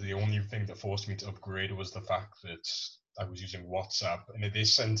 and the only thing that forced me to upgrade was the fact that I was using WhatsApp, and they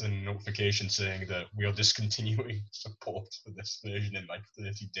sent a notification saying that we are discontinuing support for this version in like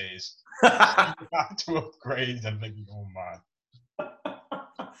 30 days. I had to upgrade. I'm thinking, oh man.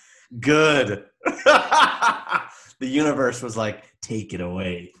 Good. The universe was like, take it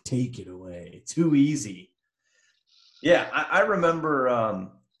away. Too easy. Yeah, I remember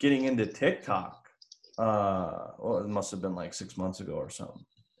getting into TikTok. It must have been like 6 months ago or something.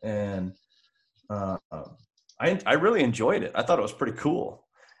 And I really enjoyed it. I thought it was pretty cool.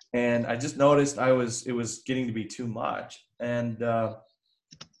 And I just noticed it was getting to be too much. And I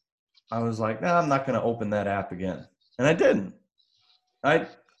was like, I'm not going to open that app again. And I didn't. I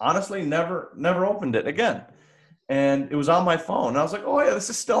honestly never opened it again. And it was on my phone. And I was like, oh yeah, this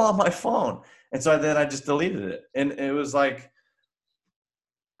is still on my phone. And so then I just deleted it. And it was like,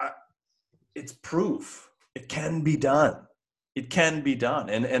 it's proof. It can be done. It can be done.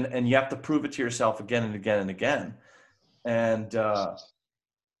 And you have to prove it to yourself again and again and again. And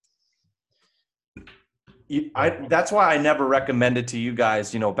that's why I never recommended to you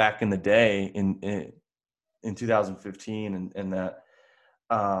guys, back in the day in 2015 and that,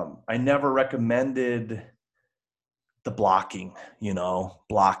 I never recommended the blocking,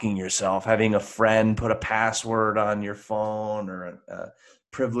 blocking yourself, having a friend put a password on your phone or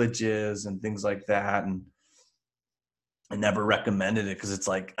privileges and things like that. And I never recommended it because it's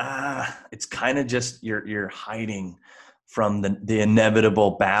like, it's kind of just you're hiding from the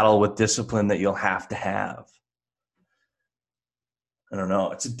inevitable battle with discipline that you'll have to have. I don't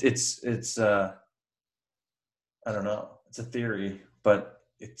know. It's I don't know. It's a theory, but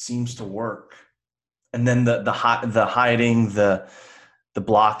it seems to work. And then the hiding, the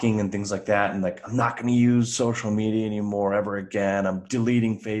blocking and things like that. And like, I'm not going to use social media anymore ever again. I'm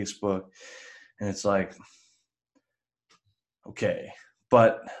deleting Facebook. And it's like, okay,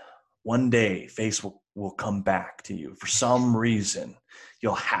 but one day Facebook will come back to you for some reason.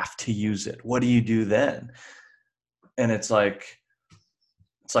 You'll have to use it. What do you do then? And it's like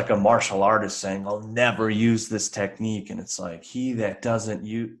a martial artist saying, I'll never use this technique. And it's like, he that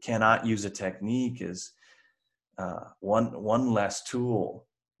cannot use a technique is one less tool,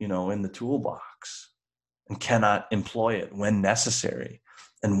 in the toolbox, and cannot employ it when necessary.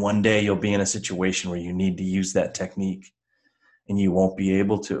 And one day you'll be in a situation where you need to use that technique and you won't be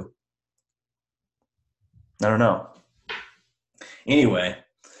able to. I don't know. Anyway,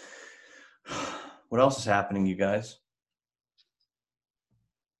 what else is happening, you guys?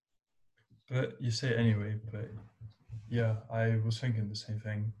 But you say anyway, but yeah, I was thinking the same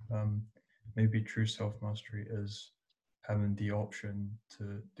thing. Maybe true self-mastery is having the option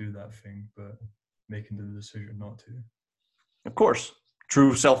to do that thing, but making the decision not to. Of course.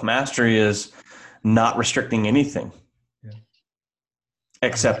 True self-mastery is not restricting anything. Yeah.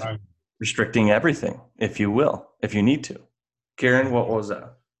 Except restricting everything, if you need to. Kieran, what was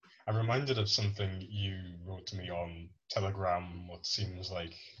that? I'm reminded of something you wrote to me on Telegram, what seems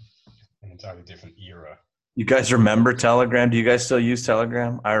like an entirely different era. You guys remember Telegram? Do you guys still use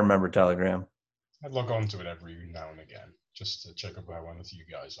Telegram? I remember Telegram. I log on to it every now and again, just to check up how one of you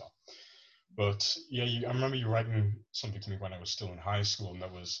guys are. But yeah, I remember you writing something to me when I was still in high school, and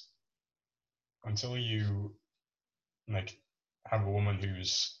that was, until you have a woman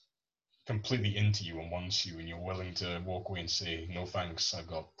who's completely into you and wants you, and you're willing to walk away and say, no thanks, I've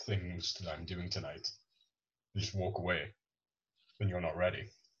got things that I'm doing tonight, you just walk away, then you're not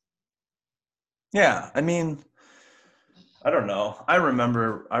ready. Yeah, I mean, I don't know. I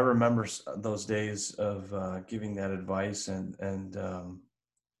remember those days of giving that advice, and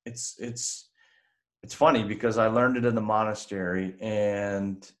it's funny because I learned it in the monastery,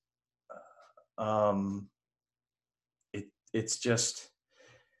 and it's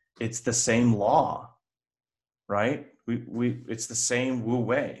the same law, right? It's the same Wu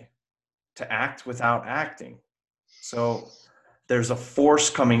Wei, to act without acting. So there's a force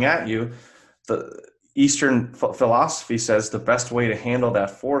coming at you. The Eastern philosophy says the best way to handle that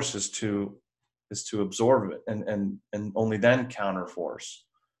force is to absorb it and only then counter force,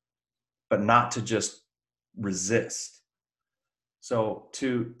 but not to just resist. So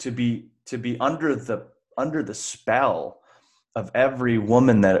to be under the spell of every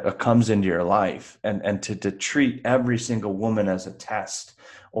woman that comes into your life, and to treat every single woman as a test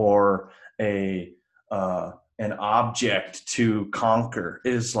or an object to conquer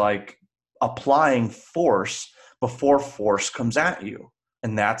is like applying force before force comes at you.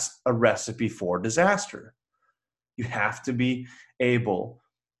 And that's a recipe for disaster. You have to be able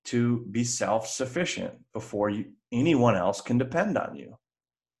to be self-sufficient before anyone else can depend on you.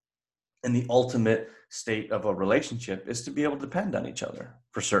 And the ultimate state of a relationship is to be able to depend on each other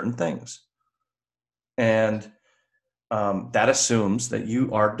for certain things. And that assumes that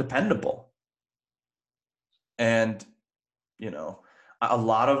you are dependable. And, a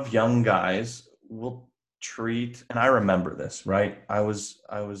lot of young guys will treat, and I remember this, right? I was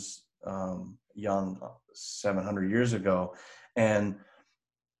young 700 years ago, and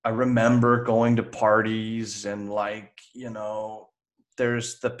I remember going to parties and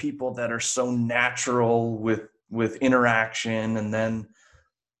there's the people that are so natural with interaction, and then,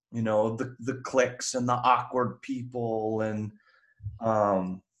 the cliques and the awkward people, and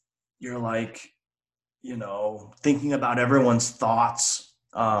you're like, thinking about everyone's thoughts,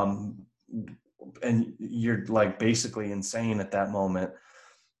 and you're like basically insane at that moment,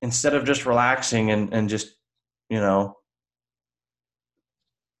 instead of just relaxing and just, I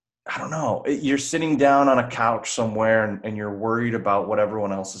don't know, you're sitting down on a couch somewhere and you're worried about what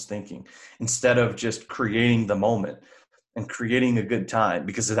everyone else is thinking, instead of just creating the moment and creating a good time,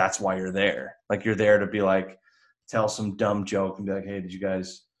 because that's why you're there. Like, you're there to be like, tell some dumb joke and be like, hey, did you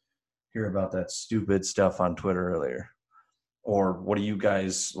guys hear about that stupid stuff on Twitter earlier? Or what do you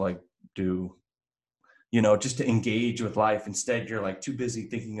guys like do, just to engage with life? Instead, you're like too busy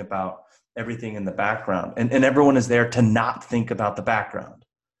thinking about everything in the background. And everyone is there to not think about the background.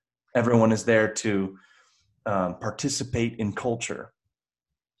 Everyone is there to participate in culture.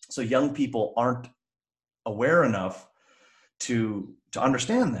 So young people aren't aware enough to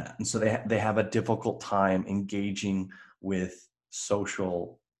understand that. And so they have a difficult time engaging with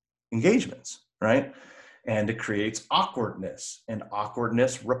social engagements, right? And it creates awkwardness, and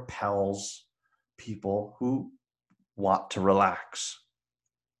awkwardness repels people who want to relax.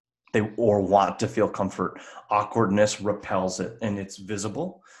 Or want to feel comfort. Awkwardness repels it, and it's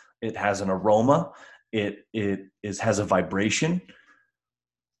visible. It has an aroma. It has a vibration.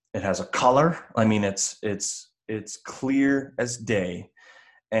 It has a color. I mean, it's clear as day.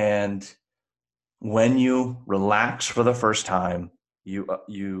 And when you relax for the first time, when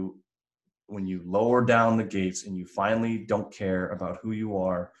you lower down the gates and you finally don't care about who you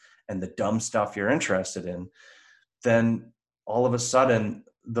are and the dumb stuff you're interested in, then all of a sudden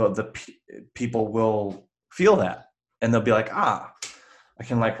the people will feel that, and they'll be like, I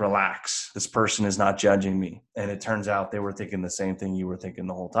can like relax. This person is not judging me. And it turns out they were thinking the same thing you were thinking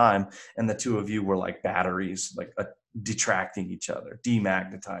the whole time. And the two of you were like batteries, like detracting each other,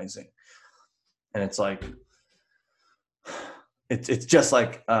 demagnetizing. And it's like, it's just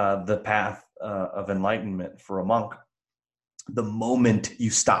like the path of enlightenment for a monk. The moment you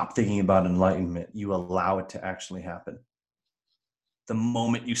stop thinking about enlightenment, you allow it to actually happen. The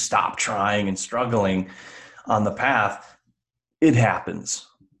moment you stop trying and struggling on the path, it happens.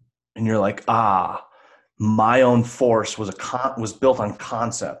 And you're like, my own force was built on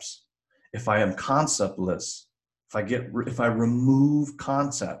concepts. If I am conceptless, if I remove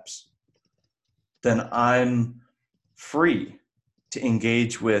concepts, then I'm free to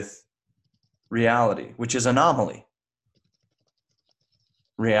engage with reality, which is anomaly.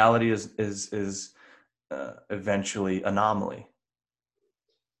 Reality is eventually anomaly.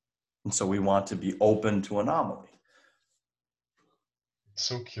 And so we want to be open to anomaly.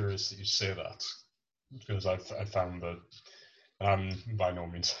 So curious that you say that, because I found that I'm by no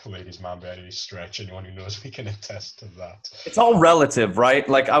means a ladies' man by any stretch. Anyone who knows me can attest to that. It's all relative, right?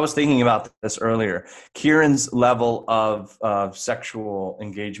 Like I was thinking about this earlier. Kieran's level of sexual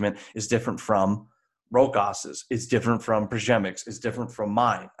engagement is different from Rokas's. It's different from Przemek's. It's different from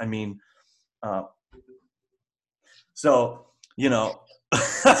mine. I mean, so,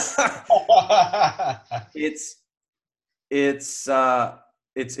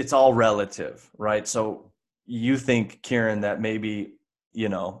 it's all relative, right? So you think, Kieran, that maybe,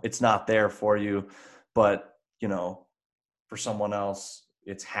 it's not there for you, but, for someone else,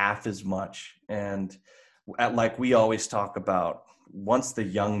 it's half as much. And like we always talk about, once the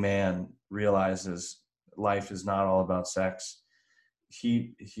young man realizes life is not all about sex,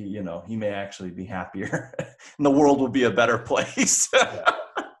 he may actually be happier and the world will be a better place.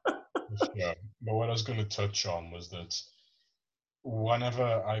 Yeah. But what I was going to touch on was that whenever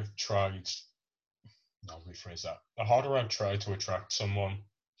I've tried, I'll rephrase that, the harder I've tried to attract someone,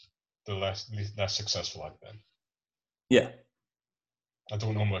 the less successful I've been. Yeah. I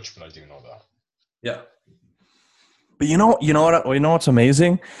don't know much, but I do know that. Yeah. But you know what's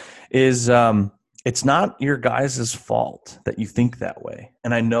amazing is it's not your guys' fault that you think that way.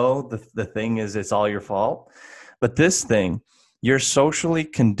 And I know the thing is it's all your fault, but this thing, you're socially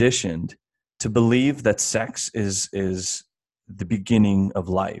conditioned to believe that sex is the beginning of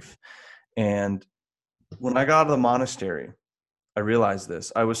life. And when I got out of the monastery, I realized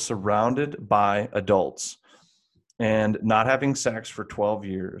this. I was surrounded by adults, and not having sex for 12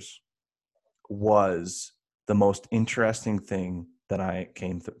 years was the most interesting thing that I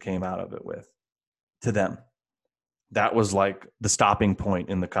came out of it with. To them, that was like the stopping point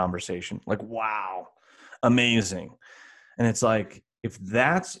in the conversation. Like, wow, amazing. And it's like, if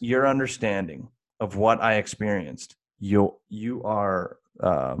that's your understanding of what I experienced, you are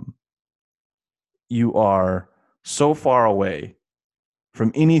so far away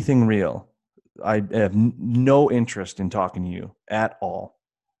from anything real. I have no interest in talking to you at all,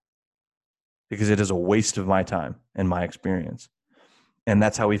 because it is a waste of my time and my experience. And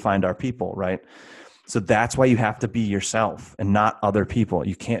that's how we find our people, right? So that's why you have to be yourself and not other people.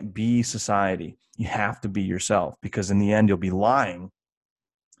 You can't be society. You have to be yourself, because in the end, you'll be lying.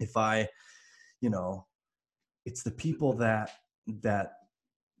 If it's the people that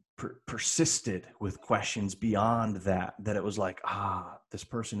persisted with questions beyond that it was like, this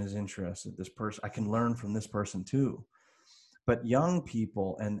person is interested. This person, I can learn from this person too. But young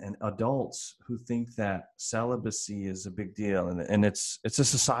people and adults who think that celibacy is a big deal, and it's a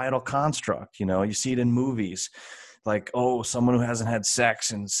societal construct, you see it in movies, like, oh, someone who hasn't had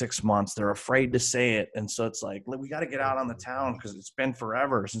sex in 6 months, they're afraid to say it. And so it's like, we got to get out on the town because it's been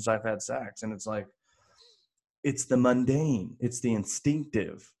forever since I've had sex. And it's like, it's the mundane, it's the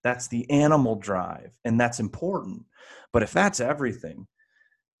instinctive, that's the animal drive, and that's important. But if that's everything,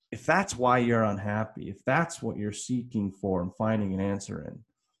 if that's why you're unhappy, if that's what you're seeking for and finding an answer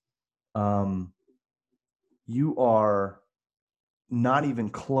in, you are not even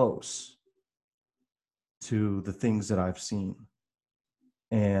close to the things that I've seen.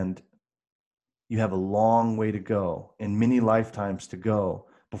 And you have a long way to go and many lifetimes to go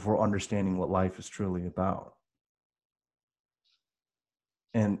before understanding what life is truly about.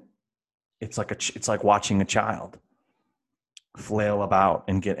 And it's like watching a child flail about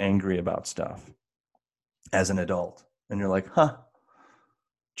and get angry about stuff as an adult. And you're like,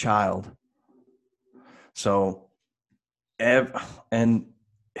 child. So, and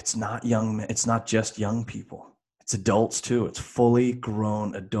it's not it's not just young people. It's adults too. It's fully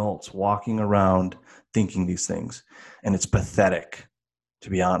grown adults walking around thinking these things. And it's pathetic, to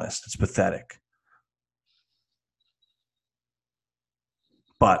be honest. It's pathetic.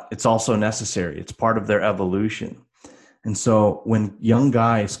 But it's also necessary. It's part of their evolution. And so when young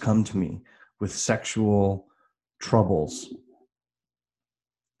guys come to me with sexual troubles,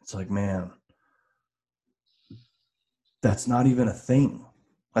 it's like, man, that's not even a thing.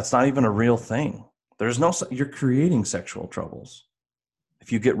 That's not even a real thing. You're creating sexual troubles.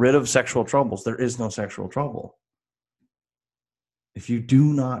 If you get rid of sexual troubles, there is no sexual trouble. If you do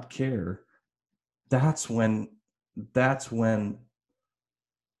not care, that's when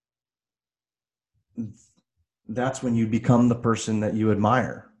you become the person that you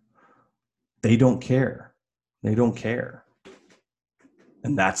admire. They don't care. They don't care.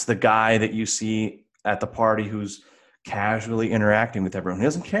 And that's the guy that you see at the party who's casually interacting with everyone. He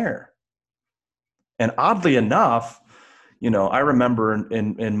doesn't care. And oddly enough, I remember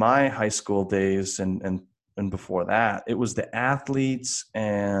in my high school days and before that, it was the athletes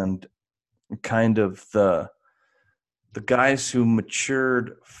and kind of the guys who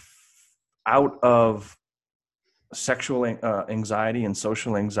matured out of sexual anxiety and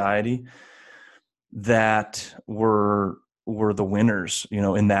social anxiety that were the winners,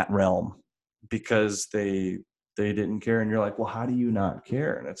 in that realm, because they didn't care. And you're like, well, how do you not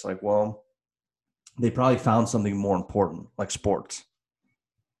care? And it's like, well, they probably found something more important, like sports.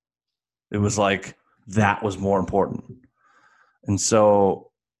 It was like that was more important. And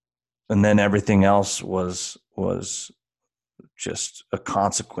then everything else was just a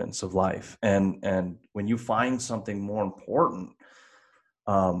consequence of life. And when you find something more important,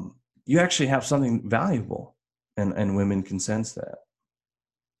 you actually have something valuable, and women can sense that.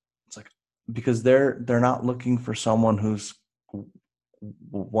 It's like, because they're not looking for someone who's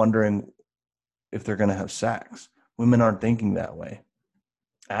wondering if they're going to have sex. Women aren't thinking that way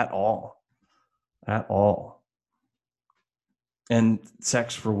at all. And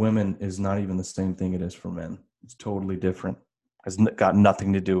sex for women is not even the same thing it is for men. It's totally different. Has got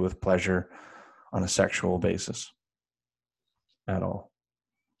nothing to do with pleasure on a sexual basis at all.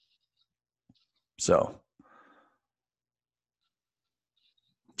 So,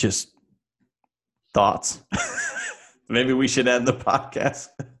 just thoughts. Maybe we should end the podcast.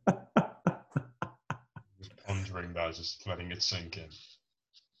 Just pondering that, just letting it sink in.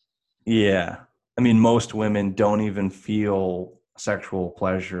 Yeah. I mean, most women don't even feel sexual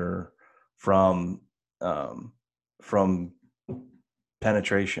pleasure from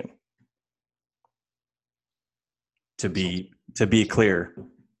penetration. To be clear,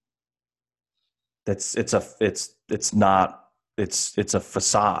 it's a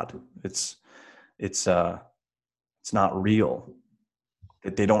facade. It's not real.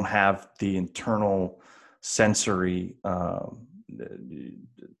 They don't have the internal sensory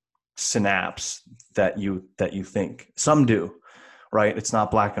synapse that you think. Some do, right? It's not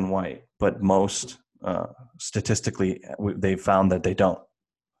black and white, but most statistically they've found that they don't.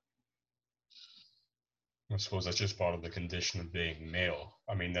 I suppose that's just part of the condition of being male.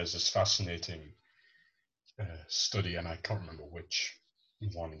 I mean, there's this fascinating study, and I can't remember which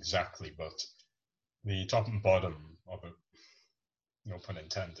one exactly, but the top and bottom of it, no pun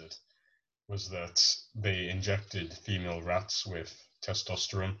intended, was that they injected female rats with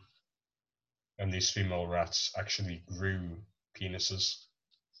testosterone, and these female rats actually grew penises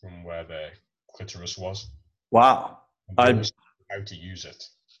from where their clitoris was. Wow. And they also knew how to use it,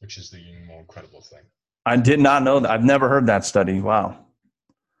 which is the even more incredible thing. I did not know that. I've never heard that study. Wow.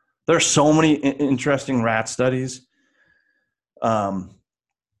 There's so many interesting rat studies.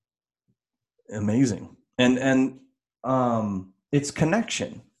 Amazing. And it's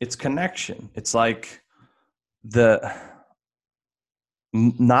connection. It's connection. It's like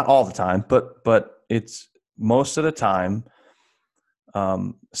not all the time, but it's most of the time,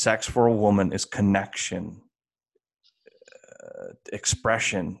 sex for a woman is connection,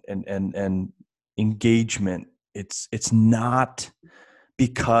 expression, and engagement. It's not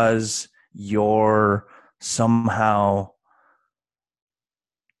because you're somehow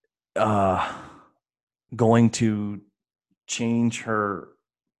going to change her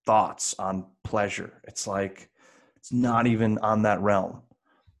thoughts on pleasure. It's like, it's not even on that realm.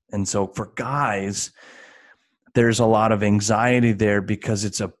 And so for guys, there's a lot of anxiety there because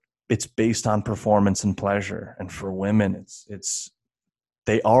it's based on performance and pleasure. And for women,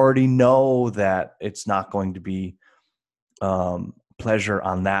 they already know that it's not going to be pleasure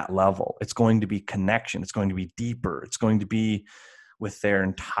on that level. It's going to be connection. It's going to be deeper. It's going to be with their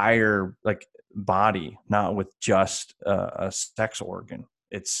entire like body, not with just a sex organ.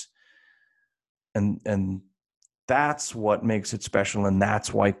 And that's what makes it special, and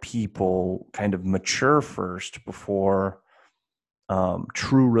that's why people kind of mature first before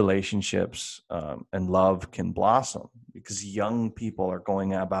true relationships and love can blossom, because young people are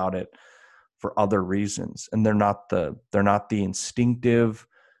going about it for other reasons, and they're not the instinctive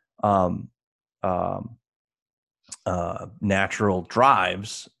natural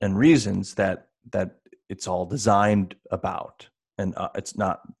drives and reasons that it's all designed about. And it's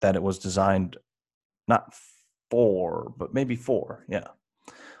not that it was designed not for, but maybe for, yeah.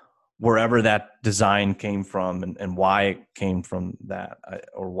 Wherever that design came from and why it came from that,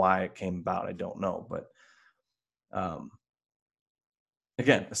 or why it came about, I don't know. But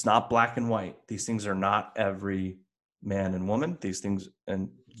again, it's not black and white. These things are not every man and woman. These things, and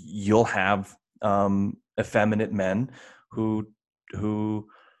you'll have effeminate men who don't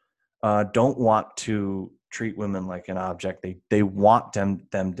want to treat women like an object. They want them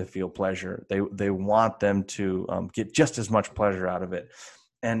to feel pleasure. They want them to get just as much pleasure out of it.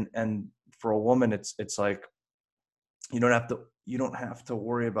 And for a woman, it's like you don't have to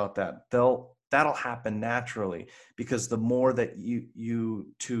worry about that. That'll happen naturally, because the more that you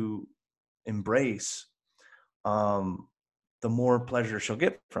to embrace, the more pleasure she'll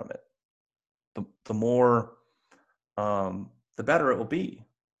get from it. The more, the better it will be.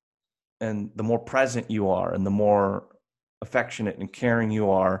 And the more present you are, and the more affectionate and caring you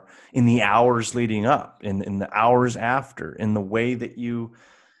are in the hours leading up, in the hours after, in the way that you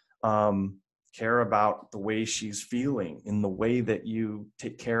care about the way she's feeling, in the way that you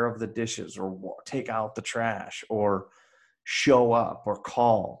take care of the dishes, or take out the trash, or show up, or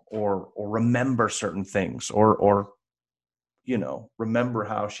call, or remember certain things, or remember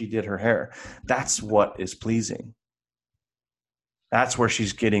how she did her hair. That's what is pleasing. That's where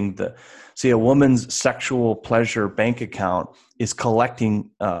she's getting a woman's sexual pleasure bank account is collecting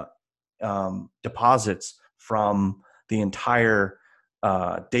deposits from the entire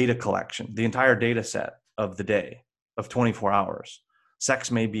data collection, the entire data set of the day, of 24 hours.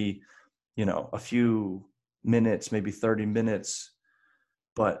 Sex may be, a few minutes, maybe 30 minutes,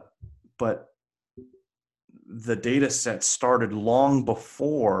 but the data set started long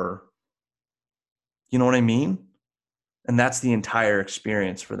before, you know what I mean? And that's the entire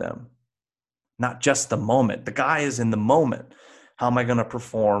experience for them, not just the moment. The guy is in the moment. How am I going to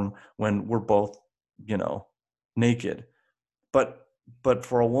perform when we're both, naked? But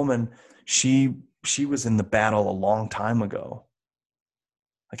for a woman, she was in the battle a long time ago.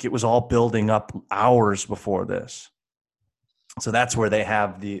 Like, it was all building up hours before this. So that's where they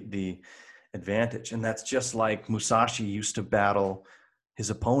have the advantage. And that's just like Musashi used to battle his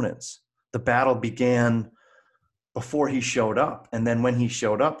opponents. The battle began before he showed up. And then when he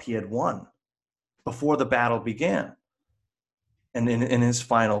showed up, he had won before the battle began. And in his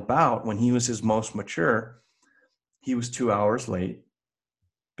final bout, when he was his most mature, he was 2 hours late,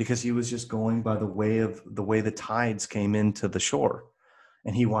 because he was just going by the way the tides came into the shore,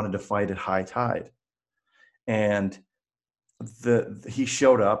 and he wanted to fight at high tide. And he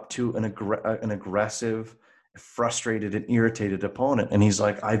showed up to an aggressive, frustrated, and irritated opponent. And he's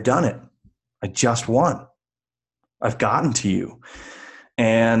like, I've done it. I just won. I've gotten to you.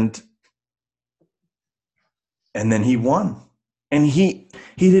 And then he won. And he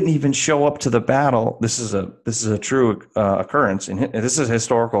didn't even show up to the battle. This is a true occurrence, and this is a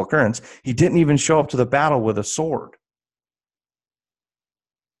historical occurrence. He didn't even show up to the battle with a sword.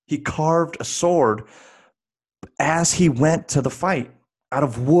 He carved a sword as he went to the fight, out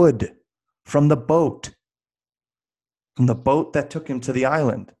of wood, from the boat that took him to the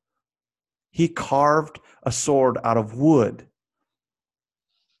island. He carved a sword out of wood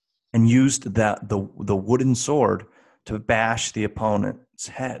and used the wooden sword to bash the opponent's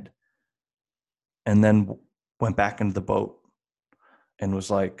head, and then went back into the boat and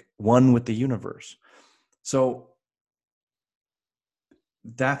was like one with the universe. So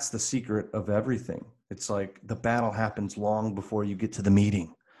that's the secret of everything. It's like the battle happens long before you get to the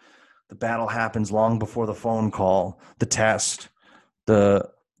meeting. The battle happens long before the phone call, the test, the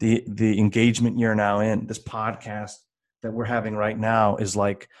engagement you're now in. This podcast that we're having right now is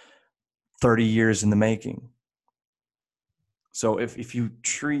like 30 years in the making. So if you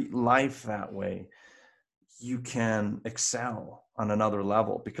treat life that way, you can excel on another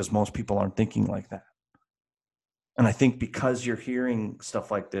level, because most people aren't thinking like that. And I think because you're hearing stuff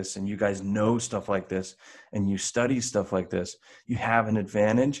like this, and you guys know stuff like this, and you study stuff like this, you have an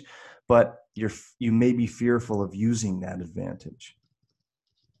advantage, but you may be fearful of using that advantage.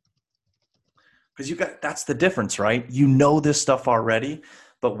 Because that's the difference, right? You know this stuff already,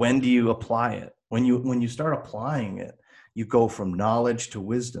 but when do you apply it? When you start applying it, you go from knowledge to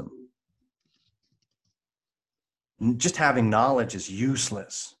wisdom. Just having knowledge is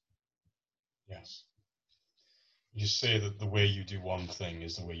useless. Yes. You say that the way you do one thing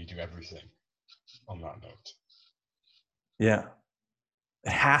is the way you do everything, on that note. Yeah.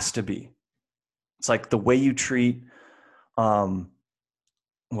 It has to be. It's like the way you treat,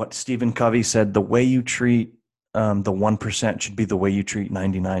 what Stephen Covey said, the way you treat the 1% should be the way you treat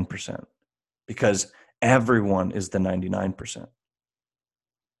 99%, because everyone is the 99%.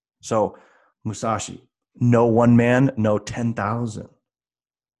 So Musashi, know one man, know 10,000.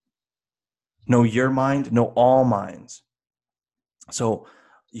 Know your mind, know all minds. So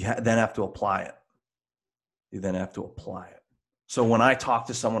you then have to apply it. You then have to apply it. So when I talk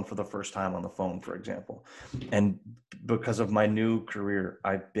to someone for the first time on the phone, for example, and because of my new career,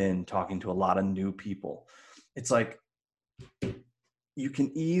 I've been talking to a lot of new people. It's like you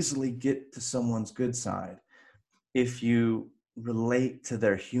can easily get to someone's good side if you relate to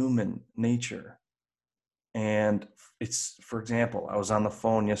their human nature. And it's, for example, I was on the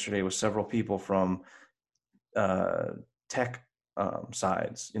phone yesterday with several people from tech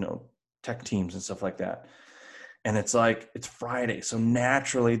sides, tech teams and stuff like that. And it's like, it's Friday. So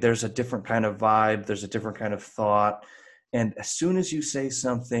naturally there's a different kind of vibe. There's a different kind of thought. And as soon as you say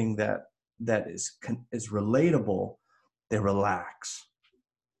something that is relatable, they relax.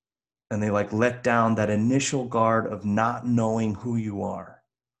 And they like let down that initial guard of not knowing who you are.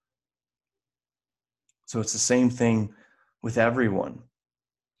 So it's the same thing with everyone,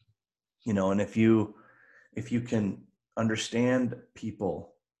 and if you can understand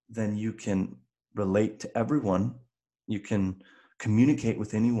people, then you can relate to everyone. You can communicate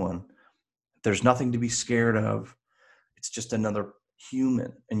with anyone. There's nothing to be scared of. It's just another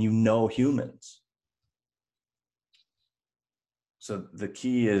human, and humans. So the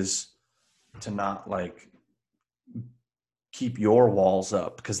key is to not like keep your walls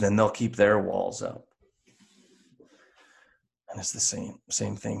up, because then they'll keep their walls up. And it's the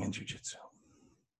same thing in jiu-jitsu.